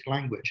authentic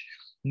language,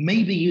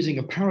 maybe using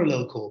a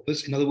parallel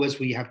corpus, in other words,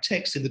 where you have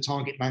text in the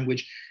target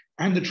language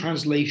and the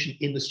translation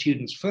in the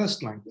student's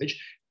first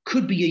language,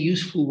 could be a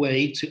useful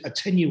way to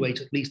attenuate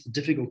at least the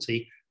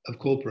difficulty of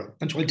corpora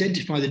and to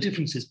identify the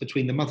differences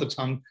between the mother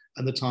tongue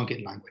and the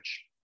target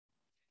language.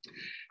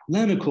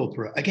 Learner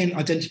corpora, again,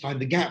 identifying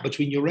the gap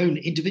between your own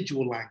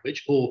individual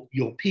language or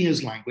your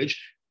peer's language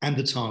and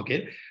the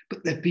target,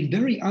 but they've been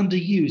very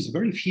underused.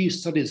 Very few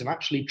studies have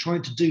actually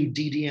tried to do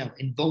DDL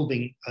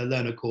involving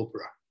learner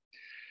corpora.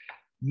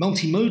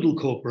 Multimodal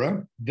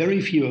corpora, very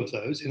few of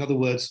those, in other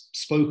words,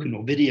 spoken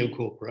or video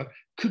corpora,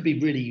 could be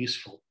really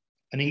useful.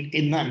 And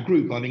in that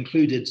group, I've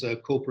included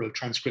corpora of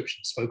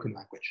transcription, spoken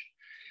language.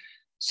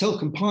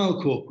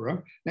 Self-compile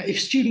corpora. Now, if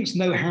students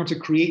know how to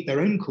create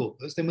their own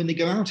corpus, then when they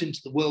go out into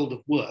the world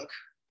of work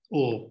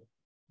or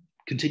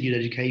continued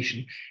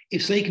education,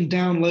 if they can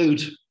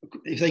download,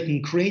 if they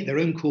can create their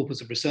own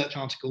corpus of research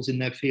articles in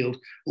their field,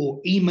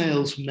 or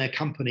emails from their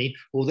company,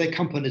 or their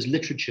company's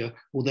literature,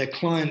 or their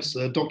clients'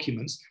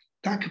 documents,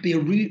 that could be a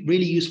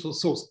really useful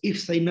source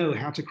if they know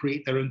how to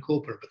create their own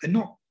corpora, but they're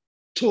not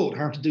taught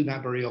how to do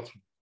that very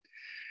often.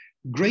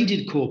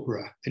 Graded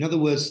corpora, in other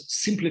words,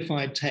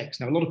 simplified text.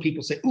 Now, a lot of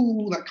people say,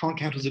 oh, that can't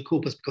count as a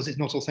corpus because it's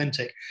not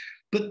authentic.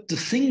 But the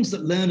things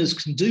that learners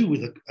can do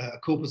with a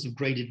corpus of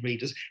graded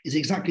readers is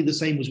exactly the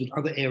same as with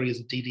other areas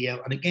of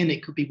DDL. And again,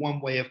 it could be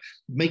one way of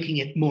making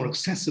it more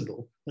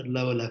accessible at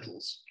lower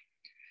levels.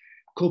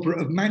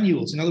 Corpora of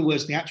manuals, in other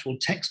words, the actual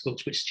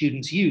textbooks which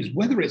students use,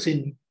 whether it's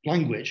in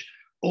language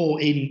or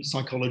in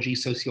psychology,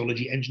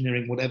 sociology,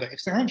 engineering, whatever,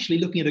 if they're actually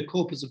looking at a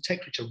corpus of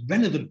text which are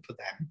relevant for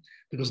them,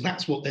 because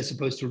that's what they're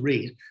supposed to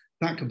read,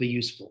 that can be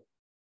useful.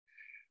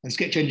 And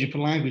Sketch Engine for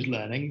language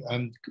learning,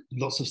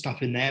 lots of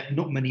stuff in there,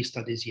 not many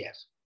studies yet.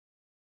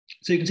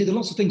 So you can see there are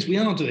lots of things we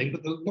are doing,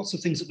 but there are lots of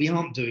things that we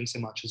aren't doing so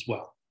much as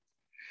well.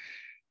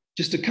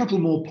 Just a couple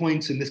more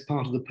points in this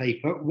part of the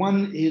paper.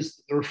 One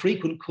is there are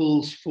frequent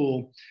calls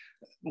for,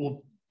 or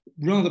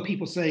rather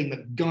people saying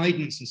that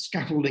guidance and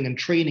scaffolding and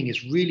training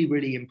is really,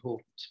 really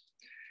important.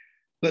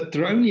 But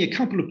there are only a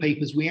couple of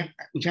papers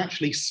which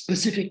actually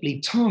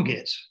specifically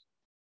target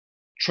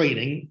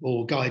training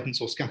or guidance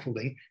or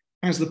scaffolding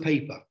as the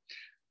paper,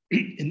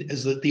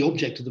 as the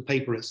object of the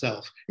paper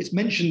itself. It's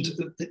mentioned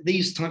that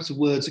these types of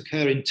words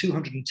occur in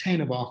 210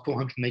 of our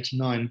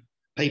 489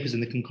 papers in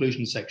the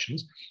conclusion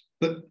sections.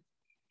 But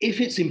if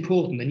it's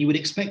important, then you would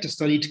expect a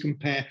study to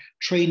compare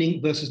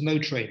training versus no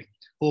training,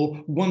 or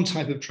one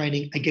type of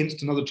training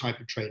against another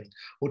type of training,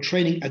 or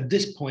training at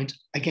this point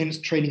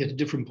against training at a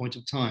different point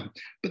of time.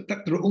 But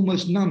there are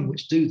almost none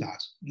which do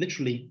that,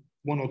 literally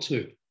one or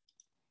two.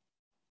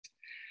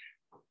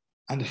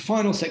 And the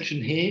final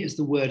section here is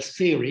the word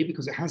theory,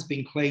 because it has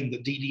been claimed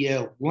that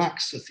DDL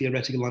lacks a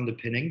theoretical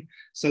underpinning.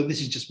 So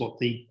this is just what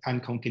the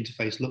ANCONC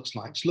interface looks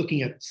like. It's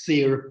looking at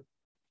theory,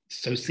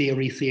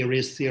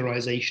 theories,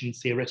 theorization,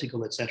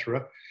 theoretical,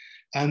 etc.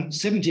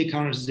 70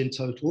 occurrences in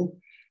total,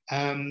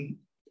 in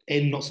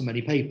not so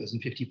many papers,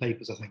 in 50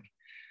 papers, I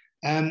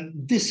think.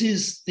 This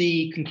is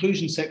the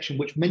conclusion section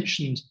which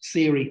mentioned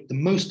theory the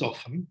most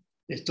often.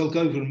 It's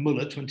Dolgova and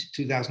Muller,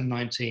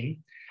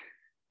 2019.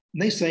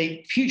 And they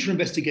say future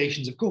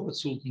investigations of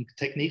corpus sorting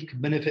techniques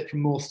could benefit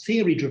from more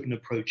theory-driven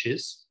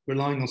approaches,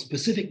 relying on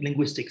specific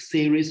linguistic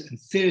theories and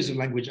theories of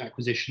language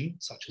acquisition,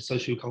 such as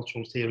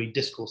sociocultural theory,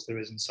 discourse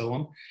theories, and so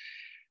on,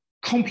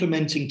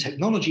 complementing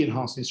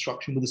technology-enhanced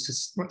instruction with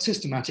a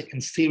systematic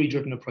and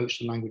theory-driven approach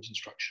to language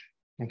instruction.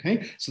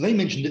 Okay, so they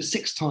mentioned it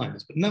 6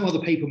 times, but no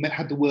other paper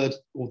had the word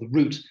or the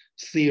root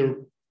theory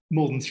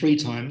more than 3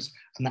 times,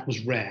 and that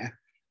was rare.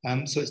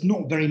 So it's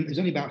not very, there's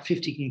only about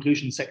 50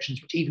 conclusion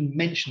sections which even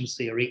mention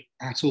theory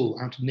at all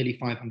out of nearly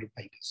 500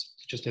 papers,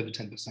 just over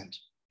 10%.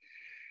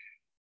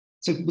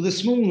 So with the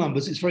small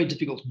numbers, it's very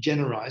difficult to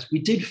generalize. We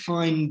did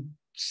find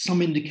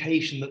some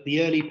indication that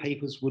the early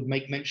papers would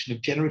make mention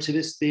of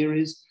generativist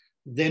theories,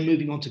 then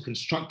moving on to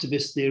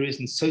constructivist theories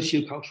and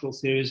sociocultural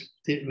theories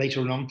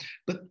later on.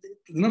 But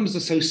the numbers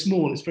are so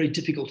small, it's very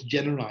difficult to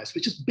generalize.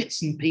 It's just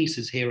bits and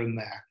pieces here and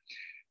there.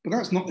 But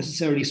that's not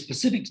necessarily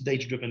specific to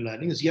data-driven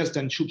learning. As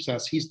Yazdan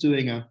Shubsas, he's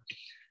doing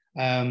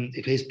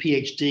his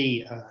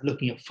PhD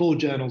looking at 4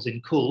 journals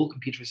in CAL,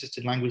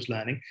 computer-assisted language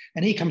learning,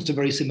 and he comes to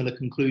very similar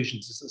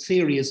conclusions. The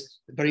theory is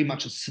very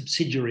much a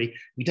subsidiary.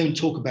 We don't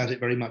talk about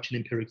it very much in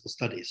empirical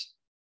studies.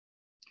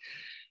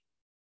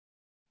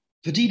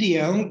 For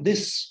DDL,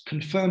 this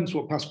confirms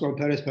what Pascual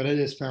Perez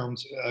Paredes found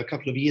a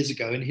couple of years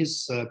ago in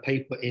his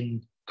paper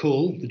in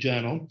CAL, the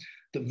journal,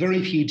 that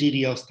very few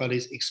DDL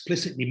studies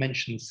explicitly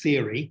mention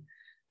theory.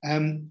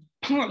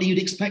 Partly you'd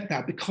expect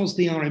that because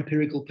they are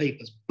empirical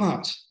papers,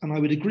 but, and I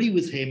would agree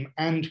with him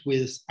and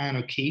with Anne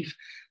O'Keefe,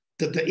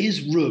 that there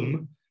is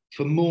room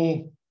for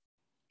more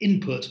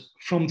input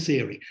from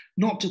theory,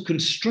 not to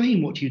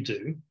constrain what you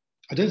do.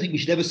 I don't think we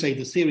should ever say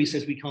the theory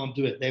says we can't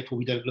do it, therefore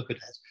we don't look at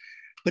it.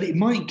 But it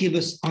might give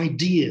us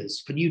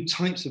ideas for new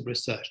types of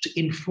research to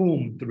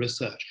inform the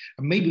research.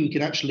 And maybe we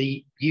could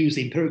actually use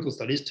the empirical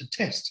studies to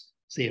test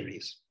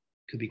theories.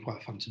 could be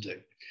quite fun to do.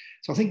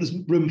 So I think there's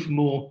room for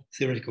more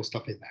theoretical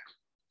stuff in there.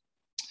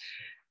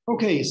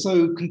 Okay,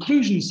 so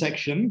conclusion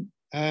section.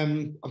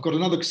 I've got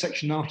another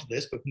section after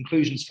this, but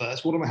conclusions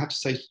first. What do I have to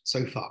say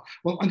so far?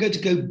 Well, I'm going to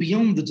go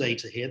beyond the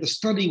data here. The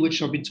study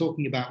which I've been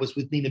talking about was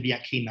with Nina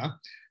Biakina,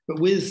 but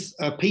with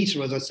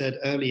Peter, as I said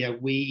earlier,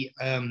 we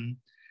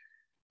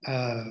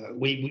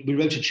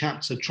wrote a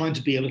chapter trying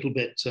to be a little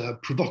bit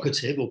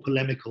provocative or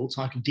polemical,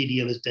 titled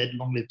DDL is Dead,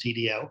 Long Live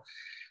DDL.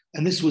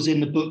 And this was in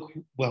the book,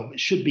 well, it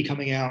should be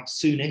coming out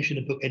soonish, in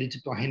a book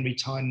edited by Henry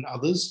Tyne and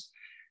others.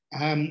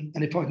 And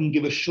if I can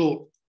give a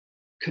short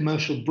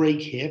commercial break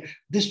here,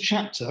 this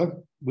chapter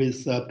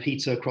with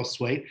Peter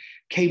Crossway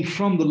came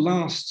from the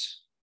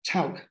last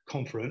TALC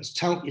conference.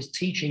 TALC is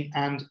Teaching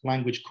and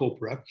Language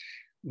Corpora,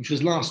 which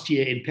was last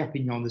year in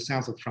Perpignan, in the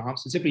south of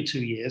France. It's every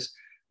 2 years.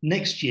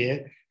 Next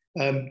year,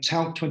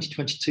 TALC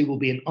 2022 will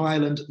be in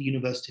Ireland at the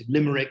University of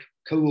Limerick,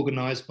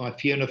 co-organised by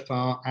Fiona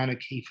Farr, Anna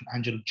Keefe and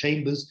Angela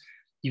Chambers.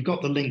 You've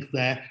got the link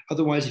there.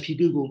 Otherwise, if you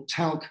Google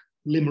TALC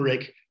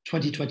Limerick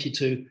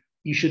 2022,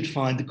 you should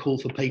find the call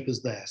for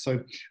papers there.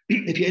 So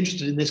if you're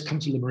interested in this, come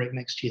to Limerick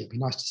next year. It'd be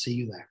nice to see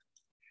you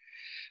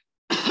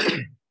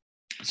there.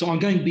 So I'm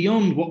going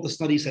beyond what the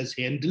study says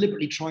here and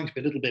deliberately trying to be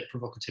a little bit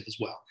provocative as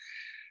well.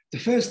 The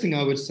first thing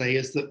I would say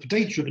is that for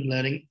data-driven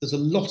learning, there's a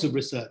lot of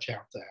research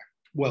out there.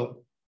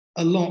 Well,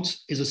 a lot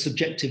is a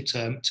subjective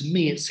term. To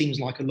me, it seems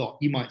like a lot.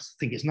 You might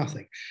think it's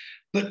nothing.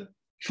 But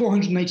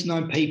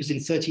 489 papers in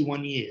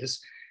 31 years,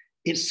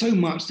 it's so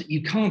much that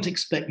you can't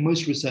expect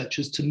most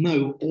researchers to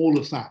know all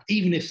of that.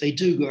 Even if they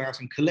do go out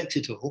and collect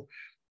it all,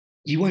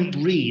 you won't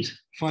read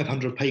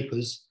 500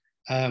 papers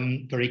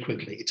very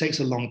quickly. It takes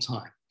a long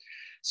time.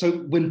 So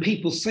when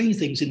people say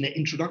things in their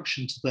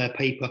introduction to their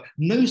paper,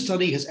 no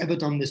study has ever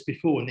done this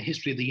before in the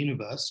history of the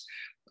universe.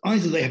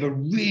 Either they have a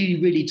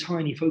really, really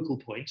tiny focal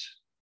point,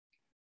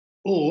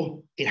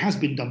 or it has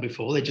been done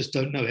before, they just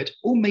don't know it,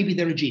 or maybe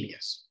they're a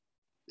genius.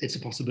 It's a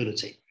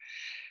possibility.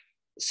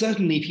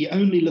 Certainly, if you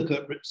only look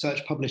at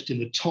research published in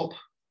the top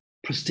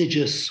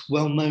prestigious,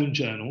 well-known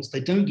journals, they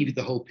don't give you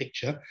the whole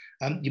picture.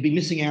 You'll be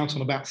missing out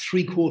on about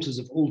 3/4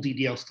 of all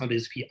DDL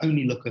studies if you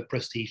only look at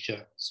prestige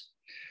journals.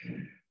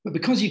 But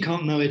because you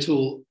can't know it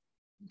all,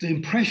 the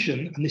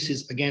impression, and this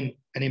is again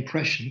an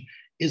impression,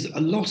 is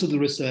a lot of the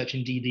research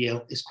in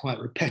DDL is quite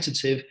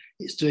repetitive.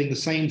 It's doing the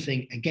same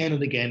thing again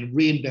and again,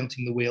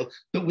 reinventing the wheel,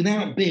 but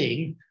without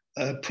being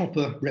a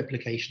proper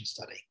replication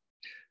study.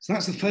 So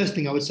that's the first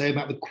thing I would say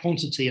about the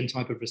quantity and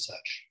type of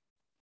research.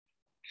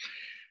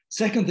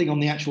 Second thing, on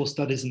the actual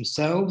studies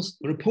themselves,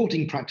 the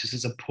reporting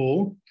practices are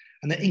poor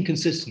and they're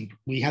inconsistent.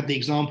 We had the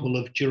example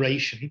of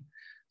duration.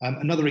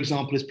 Another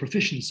example is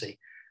proficiency.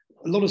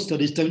 A lot of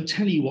studies don't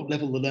tell you what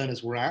level the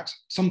learners were at.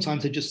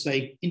 Sometimes they just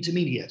say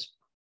intermediate.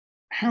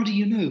 How do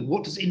you know?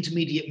 What does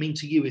intermediate mean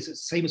to you? Is it the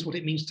same as what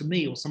it means to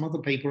me or some other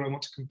paper I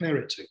want to compare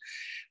it to?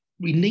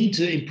 We need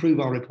to improve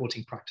our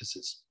reporting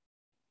practices.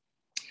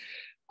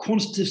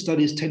 Quantitative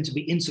studies tend to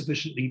be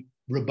insufficiently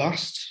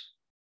robust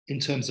in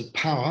terms of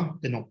power.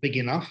 They're not big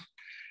enough.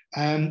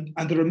 And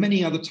there are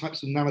many other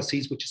types of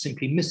analyses which are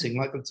simply missing,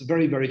 like there's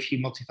very, very few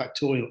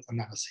multifactorial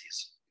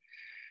analyses.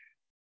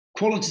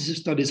 Qualitative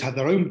studies have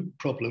their own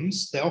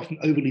problems. They're often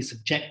overly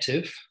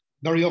subjective.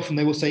 Very often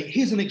they will say,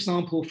 here's an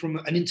example from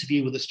an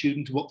interview with a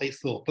student of what they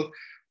thought. But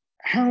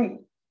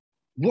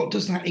what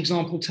does that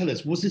example tell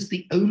us? Was this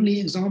the only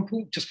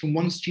example just from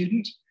one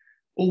student?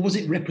 Or was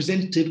it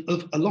representative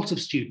of a lot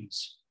of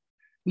students?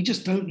 We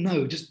just don't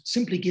know. Just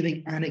simply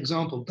giving an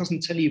example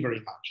doesn't tell you very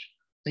much.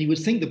 And you would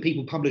think that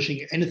people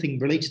publishing anything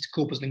related to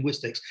corpus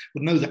linguistics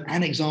would know that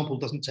an example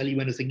doesn't tell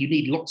you anything. You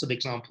need lots of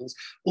examples,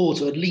 or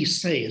to at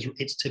least say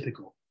it's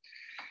typical.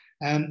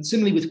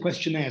 Similarly with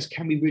questionnaires,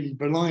 can we really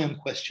rely on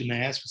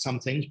questionnaires for some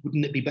things?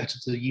 Wouldn't it be better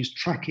to use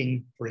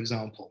tracking, for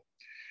example?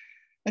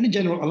 And in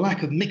general, a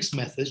lack of mixed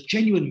methods,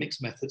 genuine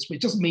mixed methods, which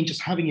doesn't mean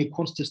just having a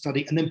quantitative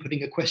study and then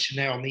putting a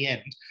questionnaire on the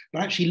end,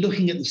 but actually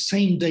looking at the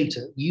same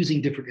data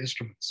using different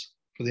instruments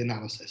for the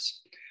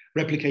analysis.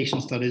 Replication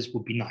studies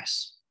would be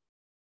nice.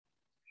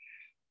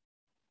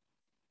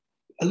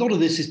 A lot of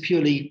this is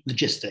purely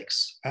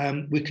logistics.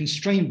 We're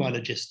constrained by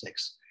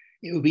logistics.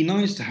 It would be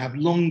nice to have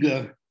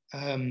longer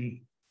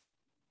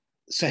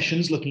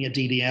sessions looking at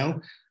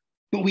DDL,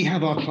 but we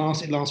have our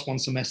class, it lasts one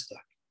semester.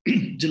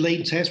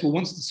 Delayed tests, well,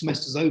 once the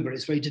semester's over,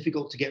 it's very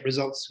difficult to get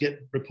results, to get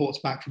reports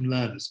back from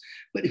learners.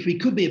 But if we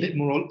could be a bit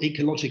more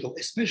ecological,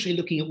 especially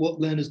looking at what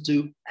learners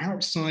do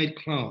outside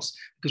class,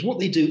 because what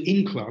they do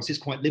in class is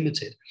quite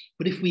limited.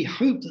 But if we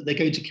hope that they're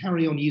going to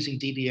carry on using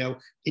DDL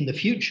in the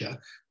future,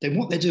 then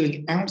what they're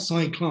doing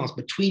outside class,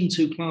 between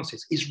two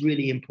classes, is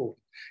really important.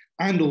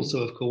 And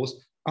also, of course,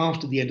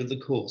 after the end of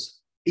the course,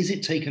 is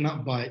it taken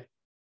up by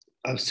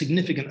a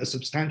significant, a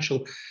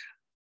substantial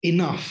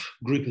enough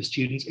group of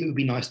students? It would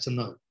be nice to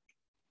know.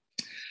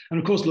 And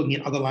of course, looking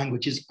at other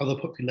languages, other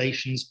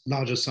populations,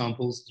 larger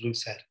samples, as we've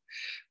said.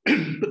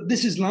 But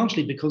this is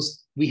largely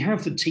because we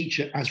have the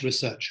teacher as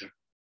researcher.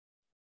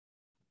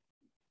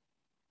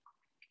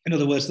 In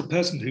other words, the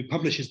person who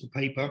publishes the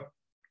paper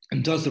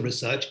and does the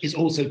research is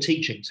also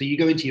teaching. So you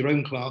go into your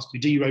own class, you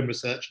do your own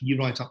research, and you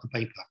write up the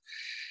paper.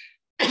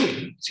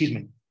 Excuse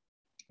me.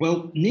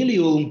 Well, nearly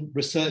all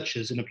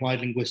researchers in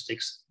applied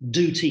linguistics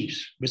do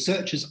teach.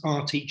 Researchers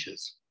are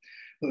teachers,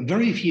 but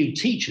very few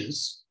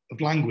teachers of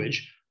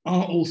language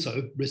are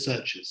also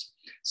researchers.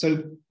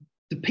 So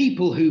the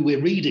people who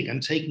we're reading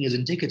and taking as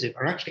indicative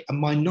are actually a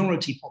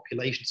minority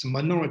population, it's a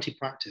minority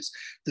practice.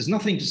 There's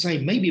nothing to say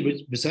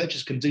maybe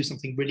researchers can do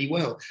something really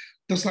well.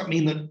 Does that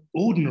mean that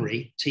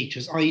ordinary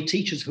teachers, i.e.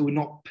 teachers who are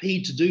not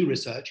paid to do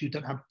research, who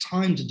don't have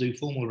time to do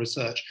formal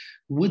research,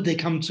 would they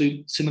come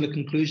to similar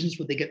conclusions?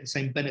 Would they get the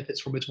same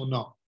benefits from it or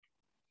not?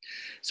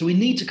 So we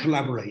need to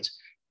collaborate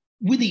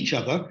with each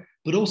other,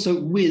 but also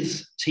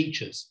with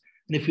teachers.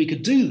 And if we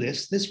could do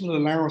this, this will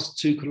allow us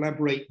to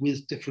collaborate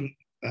with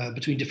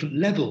between different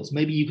levels.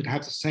 Maybe you could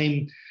have the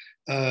same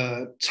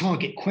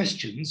target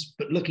questions,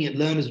 but looking at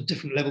learners of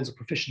different levels of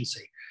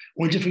proficiency.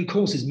 Or in different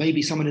courses,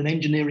 maybe some in an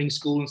engineering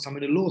school and some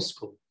in a law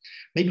school.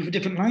 Maybe for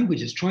different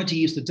languages, try to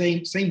use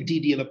the same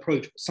DDL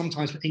approach,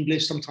 sometimes for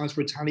English, sometimes for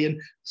Italian,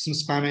 some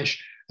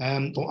Spanish,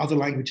 or other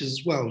languages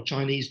as well,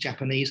 Chinese,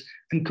 Japanese,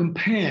 and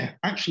compare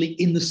actually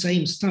in the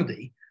same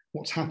study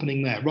what's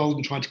happening there, rather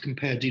than trying to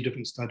compare two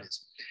different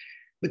studies.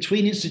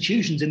 Between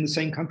institutions in the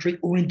same country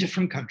or in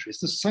different countries.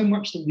 There's so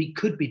much that we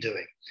could be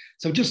doing.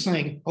 So just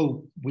saying,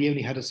 oh, we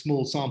only had a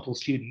small sample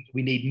student,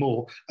 we need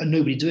more, and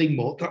nobody doing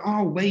more, there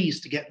are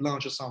ways to get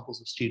larger samples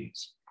of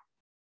students.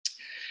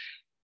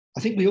 I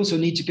think we also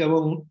need to go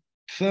on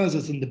further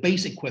than the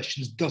basic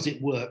questions, does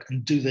it work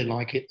and do they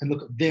like it, and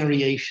look at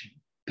variation,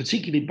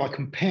 particularly by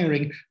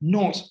comparing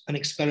not an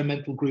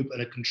experimental group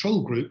and a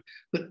control group,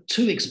 but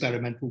two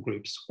experimental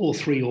groups, or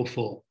three or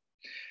four.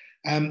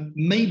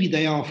 Maybe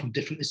they are from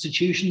different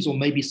institutions, or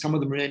maybe some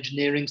of them are in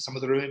engineering, some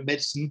of them are in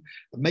medicine,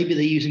 but maybe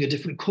they're using a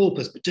different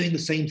corpus, but doing the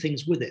same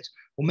things with it.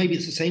 Or maybe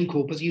it's the same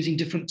corpus using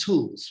different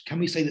tools. Can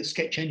we say that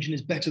Sketch Engine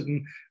is better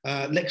than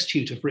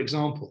LexTutor, for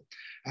example?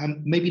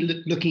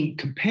 Maybe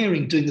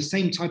comparing, doing the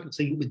same type of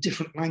thing with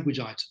different language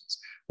items,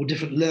 or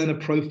different learner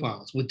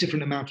profiles, with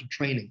different amount of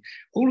training.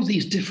 All of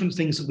these different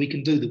things that we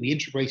can do that we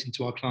integrate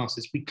into our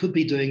classes, we could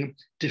be doing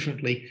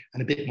differently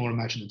and a bit more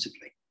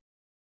imaginatively.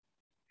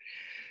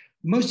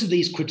 Most of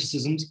these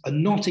criticisms are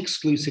not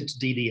exclusive to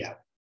DDL.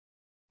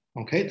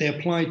 Okay, they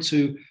apply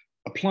to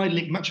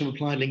much of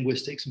applied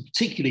linguistics, and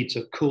particularly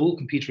to CALL,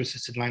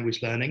 computer-assisted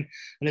language learning.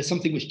 And it's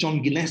something which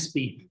John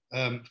Gillespie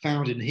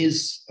found in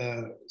his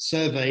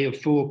survey of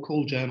 4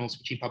 CALL journals,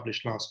 which he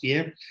published last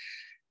year,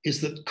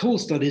 is that CALL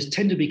studies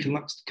tend to be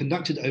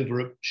conducted over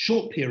a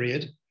short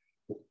period,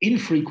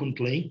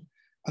 infrequently,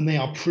 and they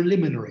are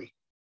preliminary.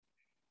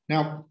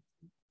 Now,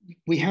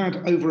 we had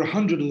over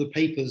 100 of the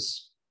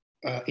papers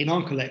in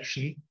our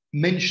collection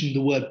mention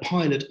the word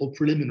pilot or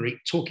preliminary,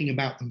 talking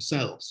about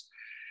themselves.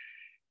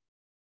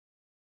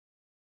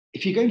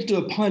 If you're going to do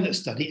a pilot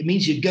study, it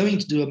means you're going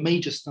to do a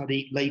major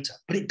study later,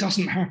 but it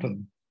doesn't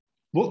happen.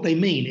 What they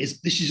mean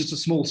is this is just a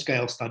small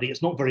scale study,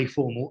 it's not very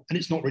formal, and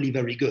it's not really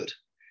very good,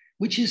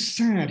 which is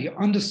sad.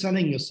 You're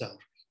underselling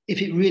yourself.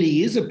 If it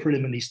really is a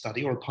preliminary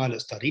study or a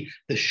pilot study,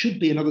 there should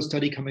be another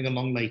study coming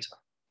along later.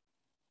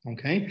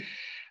 Okay?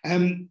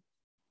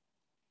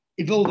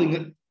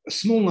 Involving a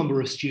small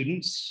number of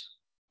students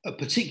at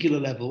particular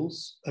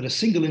levels at a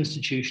single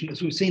institution,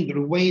 as we've seen, there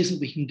are ways that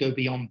we can go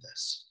beyond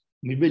this.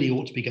 We really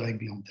ought to be going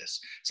beyond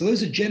this. So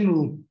those are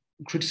general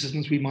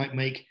criticisms we might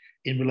make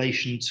in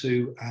relation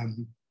to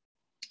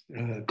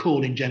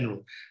CALL in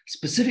general.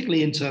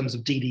 Specifically in terms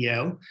of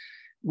DDL,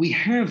 we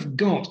have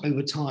got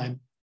over time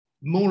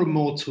more and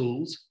more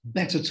tools,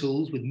 better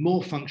tools with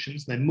more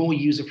functions, they're more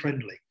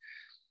user-friendly.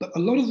 But a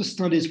lot of the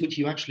studies which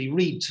you actually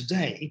read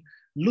today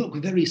look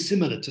very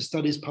similar to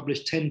studies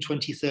published 10,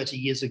 20, 30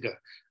 years ago.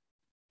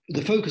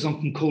 The focus on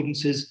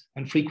concordances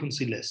and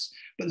frequency lists,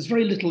 but there's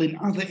very little in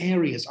other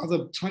areas,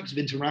 other types of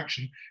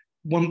interaction.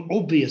 One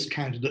obvious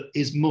candidate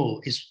is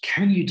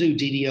can you do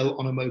DDL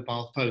on a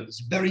mobile phone?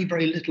 There's very,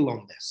 very little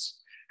on this.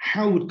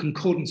 How would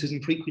concordances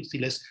and frequency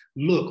lists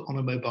look on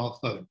a mobile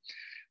phone?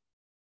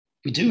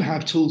 We do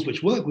have tools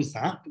which work with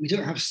that, but we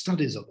don't have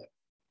studies of it.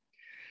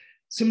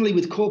 Similarly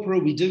with corpora,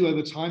 we do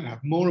over time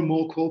have more and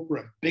more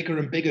corpora, bigger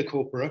and bigger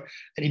corpora,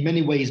 and in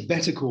many ways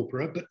better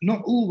corpora, but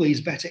not always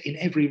better in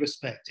every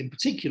respect. In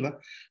particular,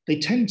 they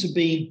tend to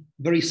be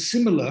very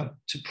similar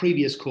to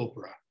previous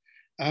corpora,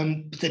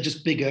 but they're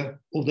just bigger,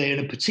 or they're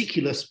in a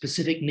particular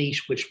specific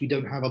niche, which we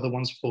don't have other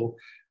ones for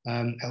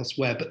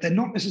elsewhere, but they're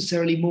not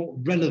necessarily more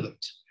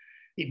relevant.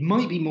 It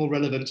might be more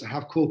relevant to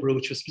have corpora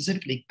which are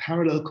specifically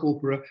parallel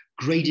corpora,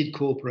 graded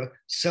corpora,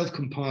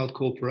 self-compiled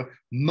corpora,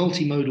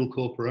 multimodal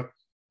corpora.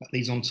 That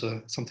leads on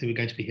to something we're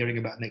going to be hearing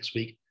about next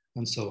week,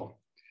 and so on.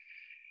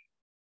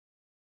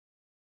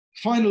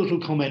 Final little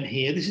comment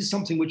here. This is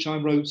something which I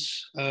wrote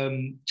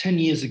 10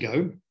 years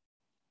ago,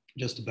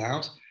 just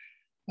about,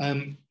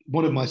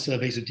 one of my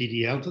surveys of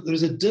DDL, that there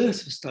is a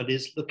dearth of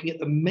studies looking at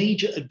the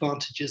major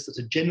advantages that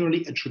are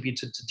generally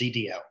attributed to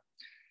DDL.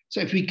 So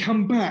if we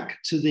come back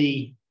to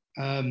the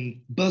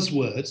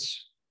buzzwords,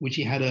 which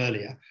he had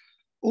earlier,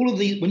 all of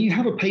these, when you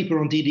have a paper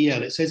on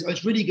DDL, it says, oh,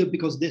 it's really good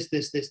because this.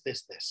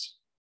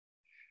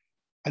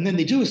 And then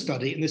they do a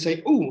study and they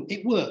say, oh,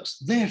 it works.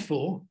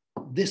 Therefore,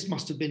 this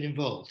must have been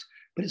involved.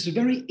 But it's a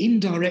very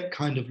indirect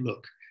kind of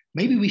look.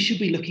 Maybe we should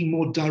be looking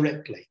more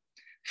directly.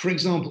 For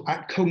example,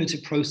 at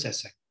cognitive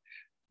processing.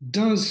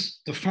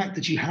 Does the fact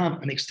that you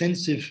have an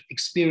extensive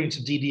experience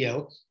of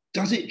DDL,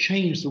 does it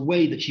change the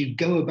way that you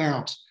go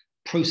about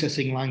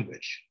processing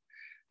language?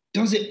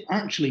 Does it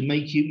actually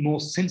make you more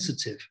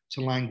sensitive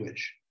to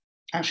language?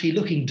 Actually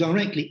looking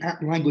directly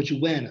at language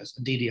awareness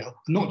and DDL,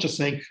 not just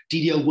saying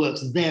DDL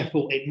works,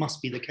 therefore it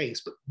must be the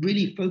case, but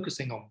really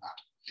focusing on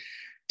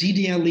that.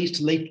 DDL leads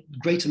to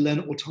greater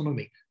learner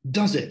autonomy.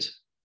 Does it?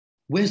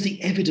 Where's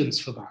the evidence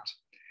for that?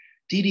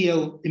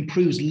 DDL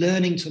improves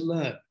learning to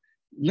learn.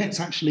 Let's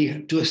actually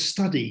do a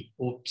study,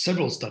 or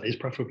several studies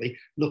preferably,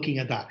 looking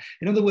at that.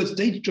 In other words,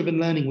 data-driven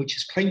learning, which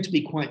is claimed to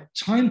be quite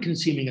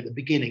time-consuming at the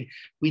beginning,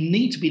 we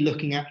need to be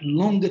looking at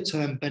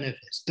longer-term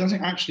benefits. Does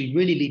it actually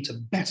really lead to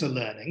better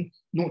learning,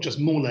 not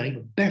just more learning,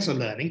 but better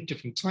learning,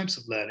 different types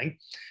of learning,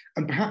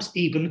 and perhaps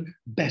even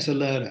better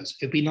learners?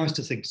 It'd be nice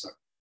to think so.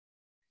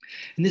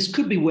 And this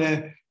could be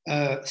where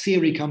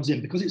theory comes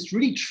in, because it's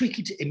really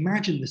tricky to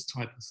imagine this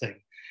type of thing.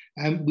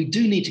 We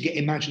do need to get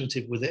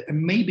imaginative with it,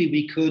 and maybe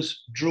we could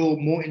draw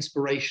more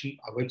inspiration.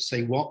 I won't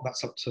say what,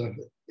 that's up to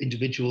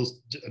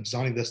individuals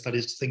designing their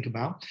studies to think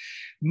about.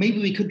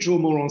 Maybe we could draw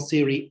more on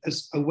theory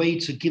as a way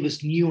to give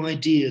us new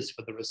ideas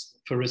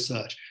for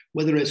research,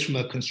 whether it's from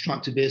a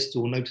constructivist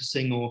or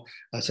noticing or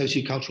a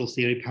sociocultural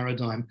theory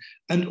paradigm,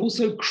 and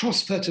also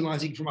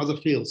cross-fertilizing from other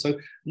fields. So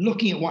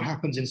looking at what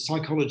happens in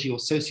psychology or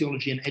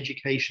sociology and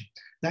education,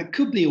 that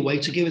could be a way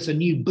to give us a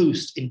new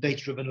boost in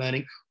data-driven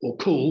learning or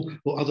CALL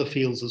or other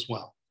fields as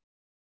well.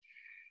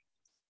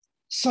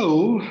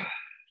 So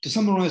to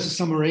summarize the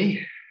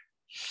summary,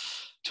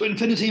 to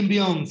infinity and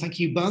beyond. Thank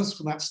you, Buzz,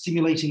 for that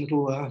stimulating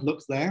little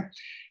look there.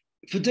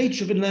 For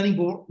data-driven learning,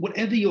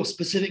 whatever your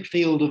specific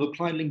field of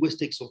applied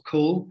linguistics or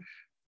CALL,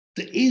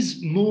 there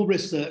is more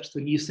research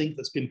than you think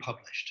that's been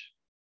published.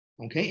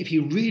 Okay, if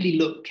you really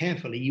look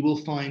carefully, you will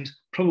find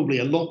probably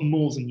a lot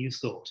more than you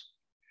thought.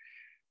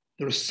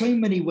 There are so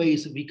many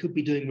ways that we could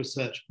be doing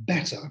research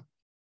better.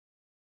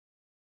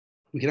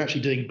 We could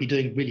actually be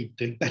doing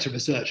better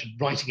research and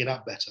writing it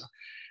up better.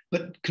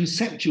 But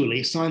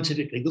conceptually,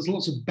 scientifically, there's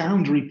lots of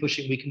boundary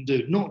pushing we can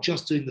do, not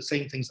just doing the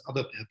same things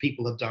other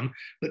people have done,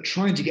 but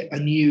trying to get a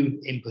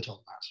new input on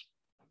that.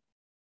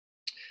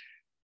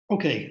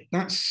 Okay,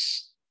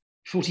 that's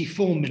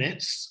 44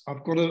 minutes.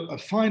 I've got a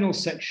final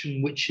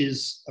section, which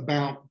is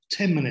about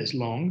 10 minutes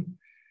long,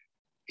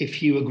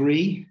 if you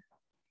agree.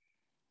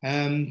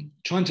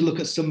 Trying to look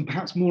at some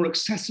perhaps more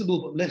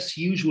accessible but less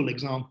usual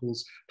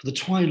examples for the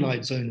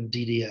twilight zone of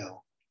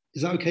DDL.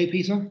 Is that okay,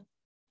 Peter?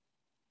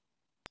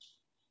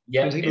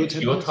 Yeah, it's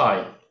your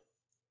time.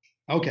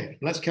 Okay,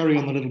 let's carry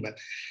on a little bit.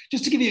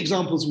 Just to give you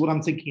examples of what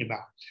I'm thinking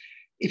about.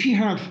 If you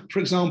have, for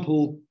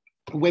example,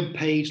 a web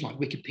page like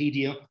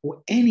Wikipedia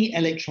or any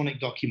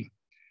electronic document,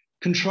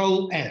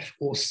 Control F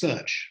or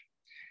search,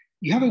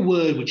 you have a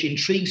word which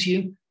intrigues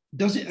you.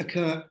 Does it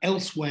occur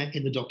elsewhere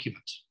in the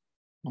document?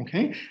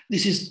 Okay,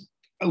 this is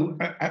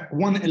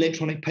one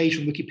electronic page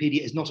from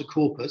Wikipedia is not a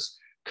corpus.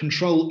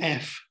 Control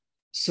F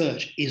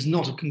search is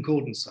not a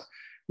concordancer.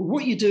 But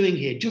what you're doing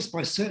here, just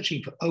by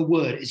searching for a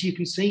word, is you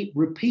can see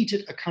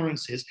repeated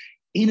occurrences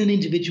in an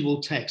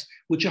individual text,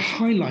 which are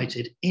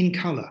highlighted in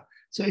color.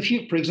 So if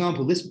you, for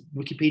example, this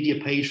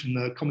Wikipedia page from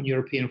the Common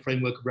European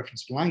Framework of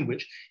Reference for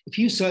Language, if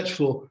you search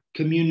for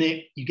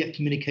communicate, you get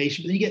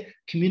communication, but then you get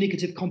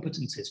communicative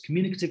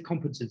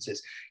competences.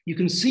 You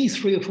can see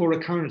 3 or 4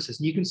 occurrences,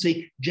 and you can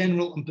see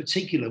general and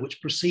particular,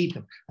 which precede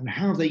them, and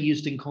how they're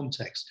used in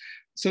context.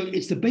 So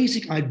it's the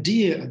basic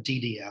idea of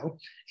DDL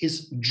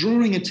is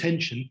drawing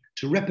attention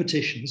to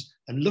repetitions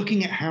and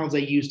looking at how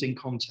they're used in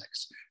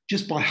context.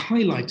 Just by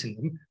highlighting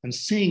them and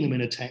seeing them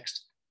in a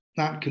text,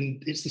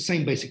 it's the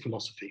same basic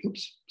philosophy.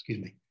 Oops, excuse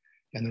me,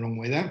 going the wrong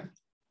way there.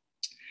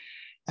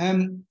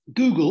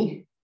 Google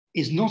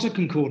is not a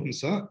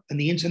concordancer and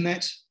the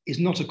internet is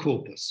not a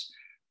corpus,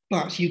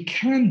 but you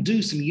can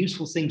do some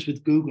useful things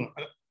with Google.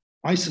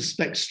 I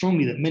suspect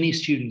strongly that many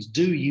students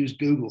do use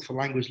Google for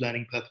language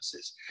learning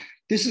purposes.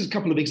 This is a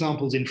couple of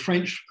examples in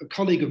French. A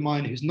colleague of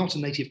mine who's not a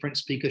native French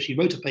speaker, she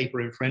wrote a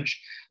paper in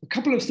French. A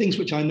couple of things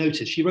which I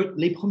noticed. She wrote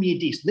les premiers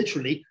 10,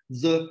 literally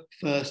the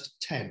first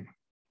 10.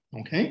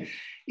 Okay,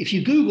 if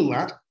you Google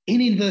that in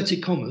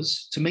inverted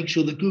commas to make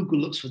sure that Google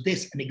looks for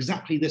this and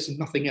exactly this and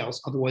nothing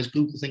else, otherwise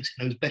Google thinks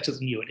it knows better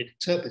than you and it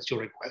interprets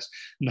your request.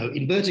 No,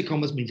 inverted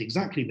commas means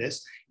exactly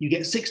this. You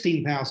get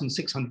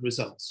 16,600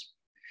 results.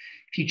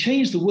 If you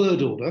change the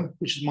word order,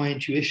 which is my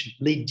intuition,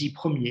 les 10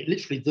 premiers,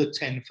 literally the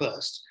 10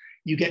 first,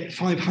 you get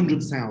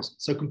 500,000.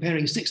 So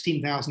comparing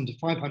 16,000 to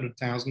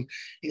 500,000,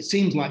 it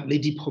seems like les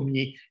 10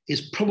 premiers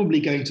is probably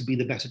going to be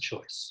the better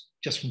choice,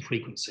 just from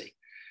frequency.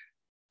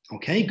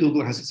 Okay,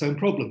 Google has its own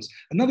problems.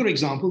 Another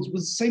example was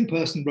the same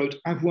person wrote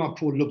avoir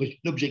pour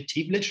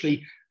l'objectif,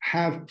 literally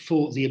have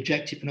for the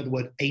objective, in other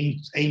words,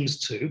 aims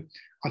to.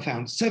 I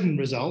found 7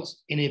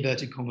 results in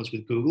inverted commas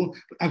with Google,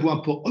 but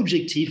avoir pour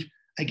objectif,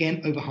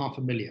 again, over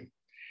 500,000.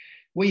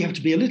 Where you have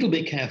to be a little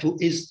bit careful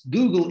is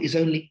Google is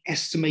only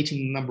estimating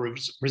the number of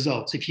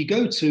results. If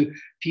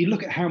you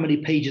look at how many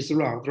pages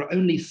there are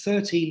only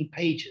 13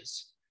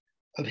 pages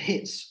of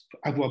hits for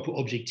avoir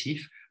pour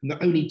objectif, and there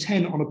are only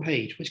 10 on a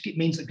page, which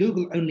means that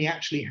Google only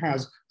actually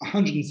has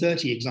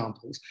 130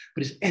 examples,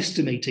 but is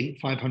estimating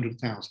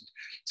 500,000.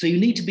 So you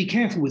need to be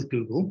careful with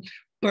Google,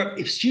 but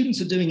if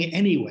students are doing it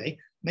anyway,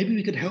 maybe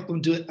we could help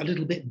them do it a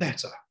little bit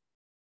better.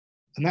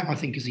 And that, I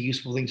think, is a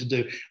useful thing to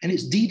do. And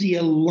it's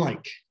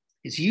DDL-like.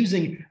 It's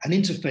using an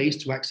interface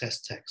to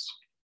access text.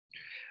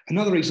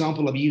 Another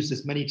example, I've used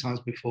this many times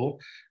before,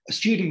 a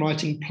student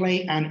writing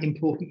play an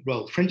important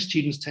role. French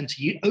students tend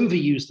to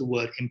overuse the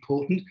word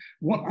important.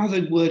 What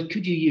other word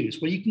could you use?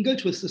 Well, you can go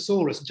to a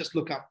thesaurus and just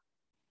look up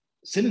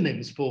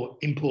synonyms for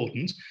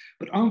important,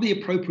 but are they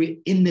appropriate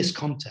in this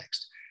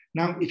context?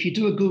 Now, if you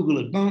do a Google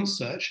advanced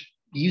search,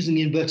 using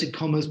the inverted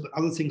commas, but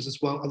other things as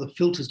well, other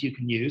filters you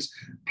can use,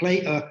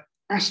 play a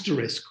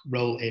asterisk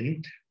role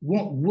in,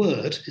 what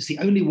word is the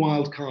only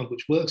wild card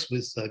which works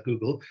with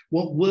Google,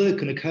 what word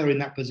can occur in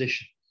that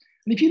position?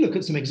 And if you look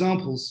at some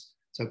examples,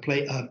 so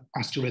play an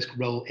asterisk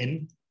role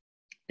in,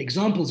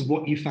 examples of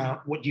what you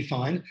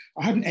find,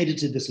 I haven't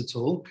edited this at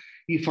all,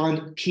 you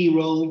find key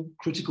role,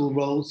 critical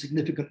role,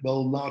 significant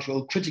role, large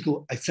role,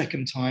 critical a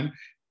second time,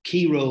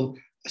 key role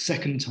a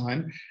second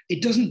time.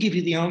 It doesn't give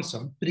you the answer,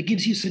 but it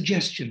gives you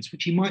suggestions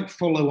which you might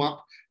follow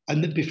up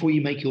and before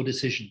you make your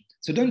decision.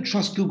 So don't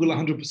trust Google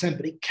 100%,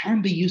 but it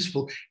can be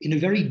useful in a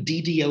very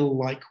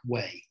DDL-like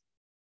way.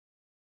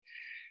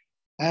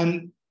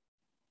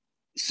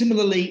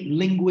 Similarly,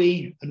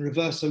 Lingui and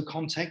Reverso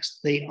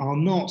context, they are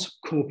not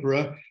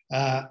corpora,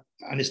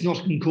 and it's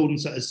not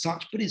concordance as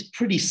such, but it's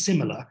pretty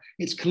similar.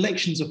 It's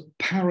collections of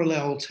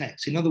parallel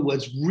text. In other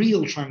words,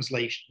 real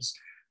translations,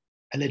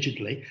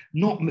 allegedly,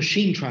 not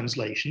machine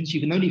translations. You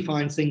can only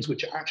find things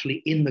which are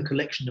actually in the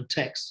collection of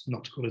texts,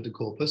 not to call it a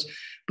corpus,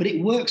 but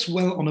it works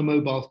well on a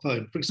mobile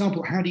phone. For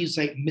example, how do you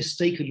say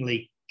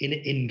mistakenly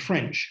in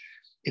French?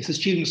 If the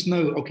students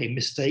know, okay,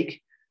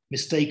 mistake,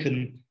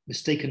 mistaken,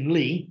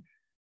 mistakenly,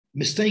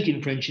 mistake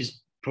in French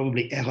is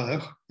probably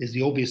erreur, is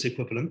the obvious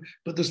equivalent,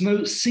 but there's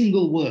no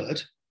single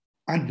word,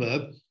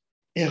 adverb,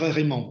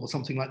 erreurement or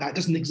something like that. It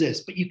doesn't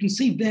exist, but you can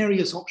see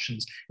various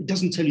options. It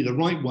doesn't tell you the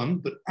right one,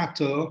 but à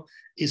tort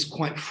is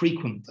quite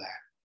frequent there.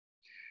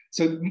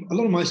 So a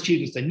lot of my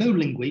students, they know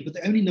Lingui, but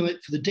they only know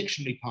it for the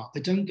dictionary part.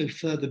 They don't go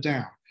further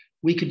down.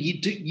 We could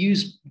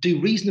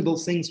do reasonable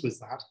things with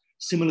that,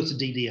 similar to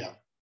DDL.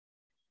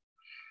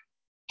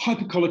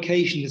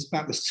 Hypercollocation is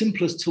about the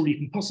simplest tool you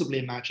can possibly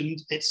imagine.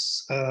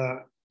 It's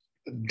a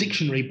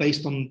dictionary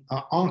based on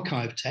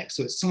archive text,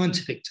 so it's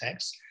scientific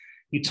text.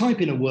 You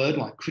type in a word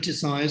like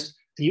criticized,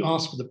 and you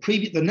ask for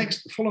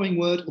the following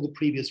word or the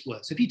previous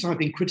word. So if you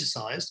type in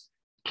criticized,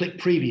 click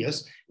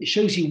previous, it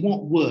shows you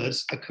what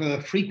words occur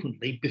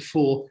frequently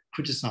before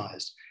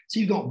criticized.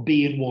 So you've got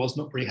be and was,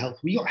 not very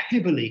helpful. You've got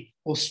heavily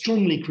or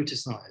strongly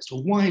criticized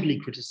or widely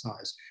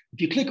criticized.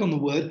 If you click on the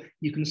word,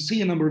 you can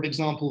see a number of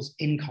examples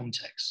in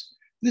context.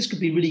 This could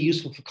be really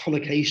useful for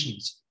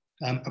collocations,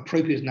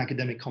 appropriate in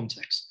academic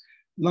context.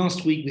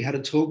 Last week, we had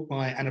a talk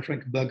by Anna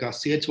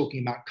Frankenberg-Garcia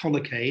talking about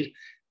Collocade,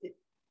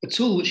 a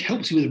tool which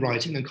helps you with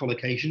writing and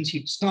collocations.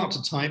 You start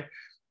to type,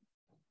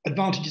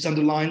 advantage is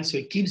underlined, so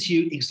it gives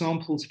you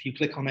examples, if you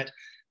click on it,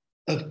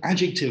 of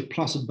adjective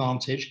plus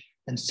advantage,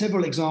 and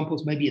several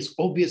examples, maybe it's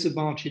obvious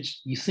advantage,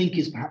 you think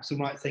is perhaps the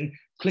right thing,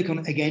 click on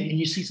it again, and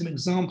you see some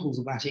examples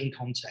of that in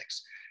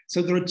context.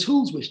 So there are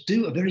tools which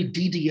do a very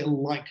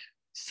DDL-like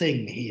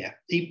thing here,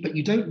 but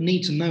you don't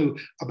need to know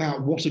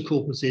about what a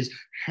corpus is,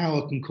 how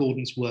a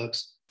concordance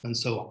works, and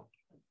so on.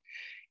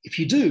 If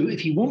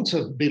you want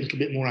to be a little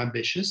bit more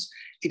ambitious,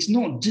 it's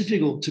not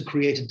difficult to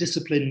create a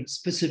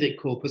discipline-specific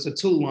corpus, a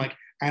tool like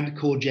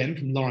AndCorGen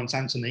from Lawrence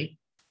Anthony.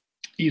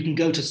 You can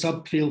go to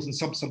subfields and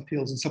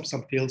sub-subfields and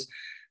sub-subfields.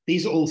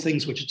 These are all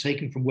things which are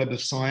taken from Web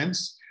of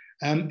Science.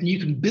 And you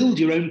can build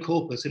your own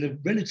corpus in a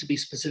relatively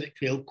specific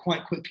field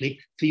quite quickly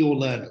for your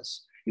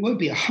learners. It won't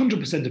be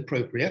 100%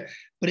 appropriate,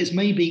 but it's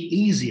maybe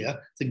easier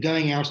than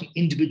going out and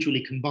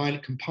individually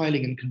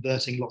compiling and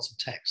converting lots of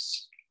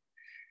texts.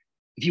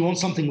 If you want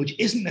something which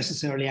isn't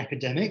necessarily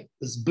academic,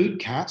 there's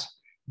Bootcat.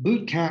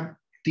 Bootcat,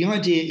 the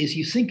idea is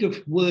you think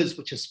of words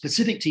which are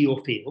specific to your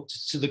field,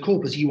 to the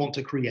corpus you want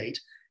to create,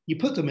 you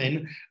put them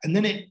in, and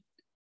then it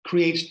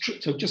creates,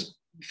 so just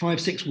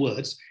 5-6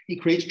 words,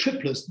 it creates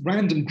triplets,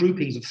 random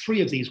groupings of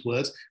 3 of these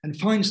words, and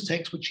finds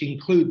text which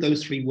include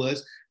those 3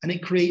 words, and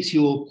it creates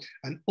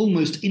an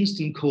almost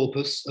instant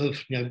corpus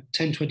of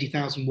 10,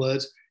 20,000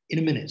 words in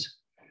a minute.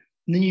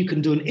 And then you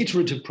can do an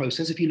iterative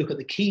process. If you look at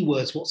the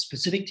keywords, what's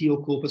specific to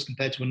your corpus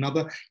compared to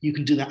another, you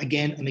can do that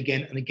again and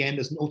again and again.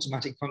 There's an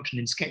automatic function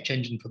in Sketch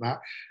Engine for that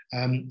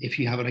if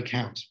you have an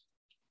account.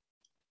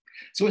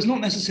 So it's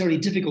not necessarily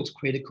difficult to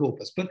create a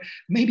corpus, but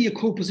maybe a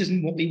corpus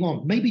isn't what we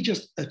want. Maybe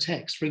just a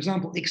text. For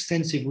example,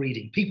 extensive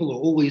reading. People are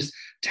always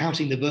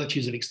touting the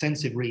virtues of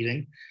extensive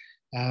reading.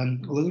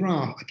 although there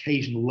are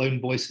occasional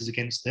lone voices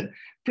against it.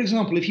 For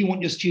example, if you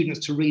want your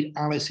students to read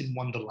Alice in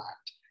Wonderland,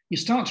 you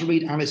start to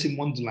read Alice in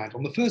Wonderland.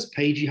 On the first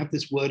page, you have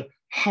this word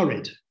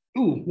hurried.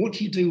 Oh, what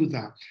do you do with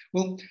that?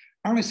 Well,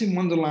 Alice in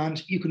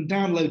Wonderland, you can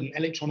download an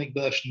electronic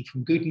version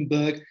from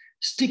Gutenberg,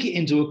 stick it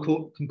into a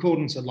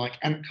concordancer like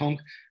AntConc.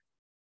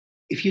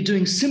 If you're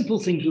doing simple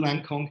things with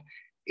AntConc,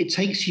 it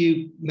takes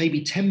you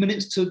maybe 10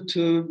 minutes or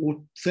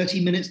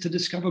 30 minutes to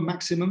discover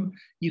maximum.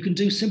 You can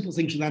do simple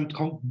things with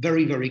AntConc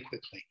very, very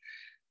quickly.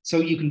 So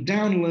you can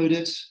download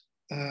it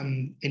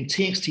in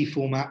TXT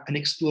format and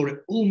explore it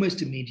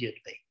almost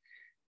immediately.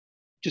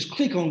 Just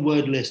click on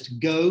word list,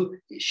 go.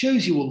 It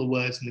shows you all the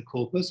words in the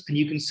corpus, and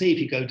you can see if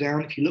you go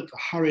down, if you look for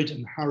hurried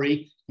and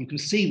hurry, you can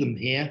see them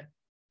here.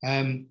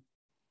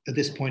 At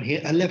this point here,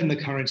 11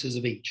 occurrences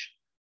of each.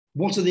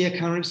 What are the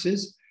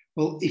occurrences?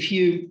 Well, if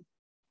you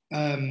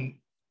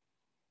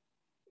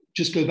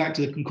just go back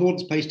to the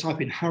concordance page,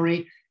 type in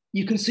hurry,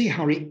 you can see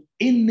hurry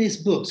in this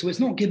book. So it's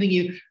not giving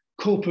you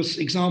corpus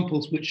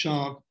examples which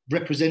are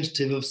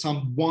representative of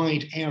some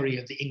wide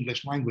area of the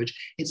English language.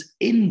 It's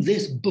in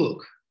this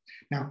book.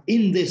 Now,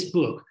 in this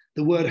book,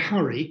 the word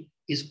hurry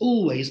is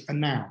always a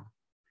noun.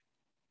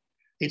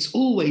 It's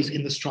always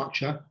in the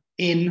structure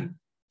in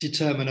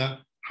determiner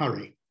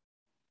hurry,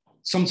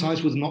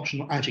 sometimes with an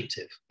optional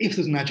adjective. If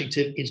there's an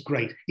adjective, it's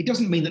great. It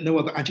doesn't mean that no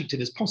other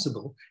adjective is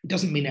possible. It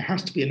doesn't mean it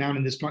has to be a noun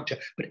in this structure,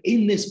 but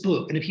in this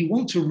book, and if you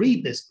want to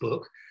read this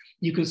book,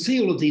 you can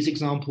see all of these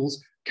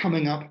examples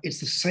coming up. It's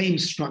the same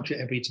structure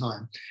every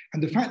time.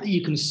 And the fact that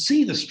you can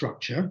see the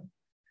structure,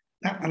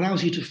 that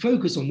allows you to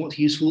focus on what's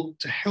useful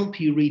to help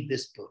you read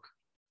this book.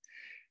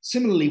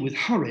 Similarly with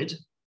hurried,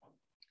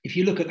 if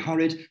you look at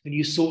hurried and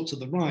you sort to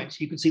the right,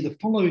 you can see the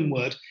following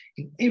word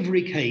in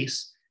every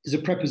case is a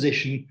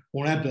preposition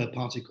or adverb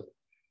particle.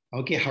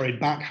 Okay, hurried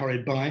back,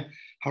 hurried by,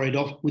 hurried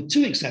off, with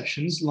two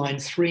exceptions, line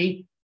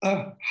 3,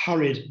 a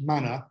hurried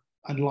manner,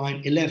 and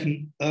line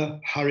 11, a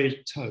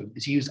hurried tone.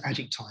 It's used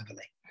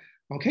adjectively.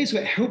 Okay, so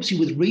it helps you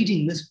with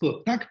reading this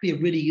book. That could be a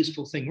really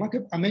useful thing. Like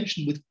I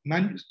mentioned with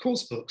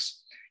course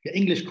books, your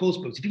English course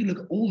books, if you can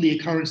look at all the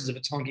occurrences of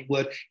a target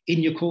word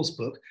in your course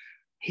book,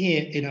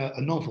 here in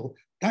a novel,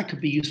 that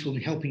could be useful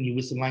in helping you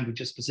with the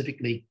languages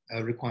specifically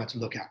required to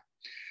look at.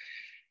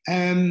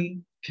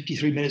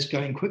 53 minutes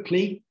going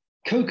quickly.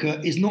 COCA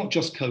is not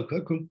just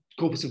COCA,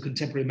 Corpus of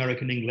Contemporary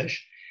American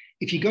English.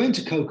 If you go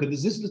into COCA,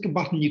 there's this little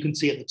button you can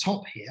see at the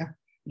top here.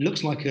 It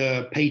looks like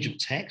a page of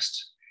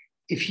text.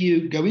 If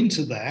you go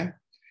into there,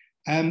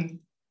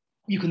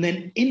 you can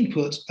then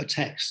input a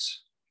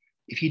text.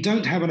 If you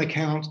don't have an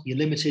account, you're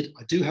limited.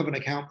 I do have an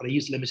account, but I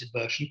use the limited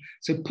version.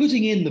 So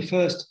putting in the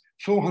first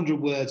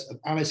 400 words of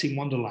Alice in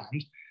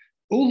Wonderland,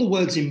 all the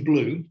words in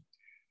blue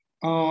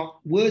are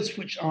words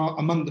which are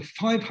among the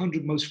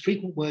 500 most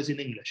frequent words in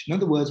English. In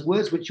other words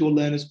which your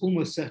learners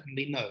almost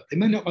certainly know. They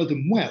may not know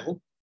them well,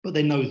 but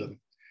they know them.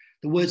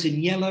 The words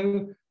in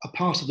yellow are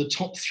part of the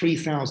top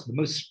 3,000,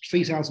 the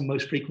 3,000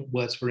 most frequent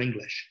words for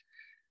English.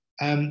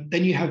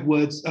 Then you have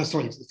words,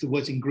 it's the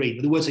words in green.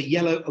 But the words are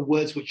yellow are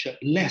words which are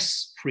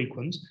less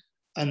frequent,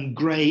 and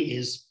grey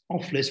is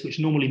off list, which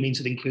normally means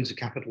it includes a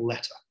capital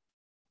letter,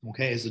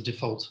 okay, as a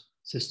default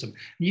system.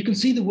 And you can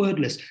see the word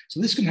list. So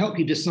this can help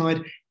you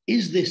decide,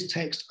 is this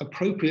text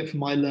appropriate for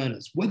my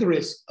learners, whether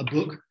it's a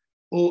book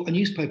or a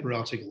newspaper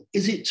article?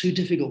 Is it too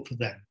difficult for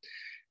them?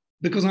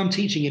 Because I'm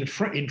teaching in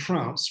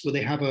France, where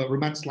they have a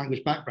Romance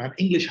language background,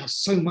 English has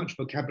so much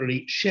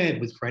vocabulary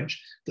shared with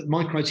French that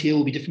my criteria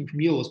will be different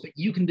from yours, but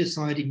you can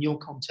decide in your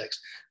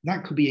context.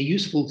 That could be a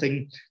useful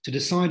thing to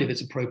decide if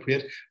it's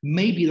appropriate.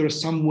 Maybe there are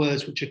some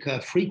words which occur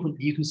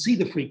frequently. You can see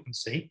the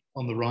frequency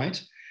on the right.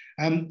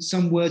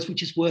 Some words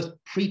which is worth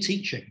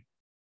pre-teaching.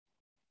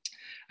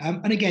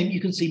 And again,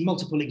 you can see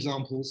multiple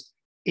examples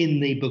in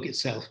the book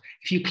itself.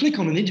 If you click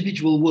on an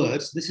individual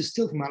word, so this is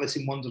still from Alice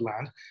in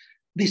Wonderland,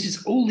 this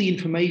is all the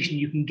information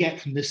you can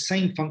get from this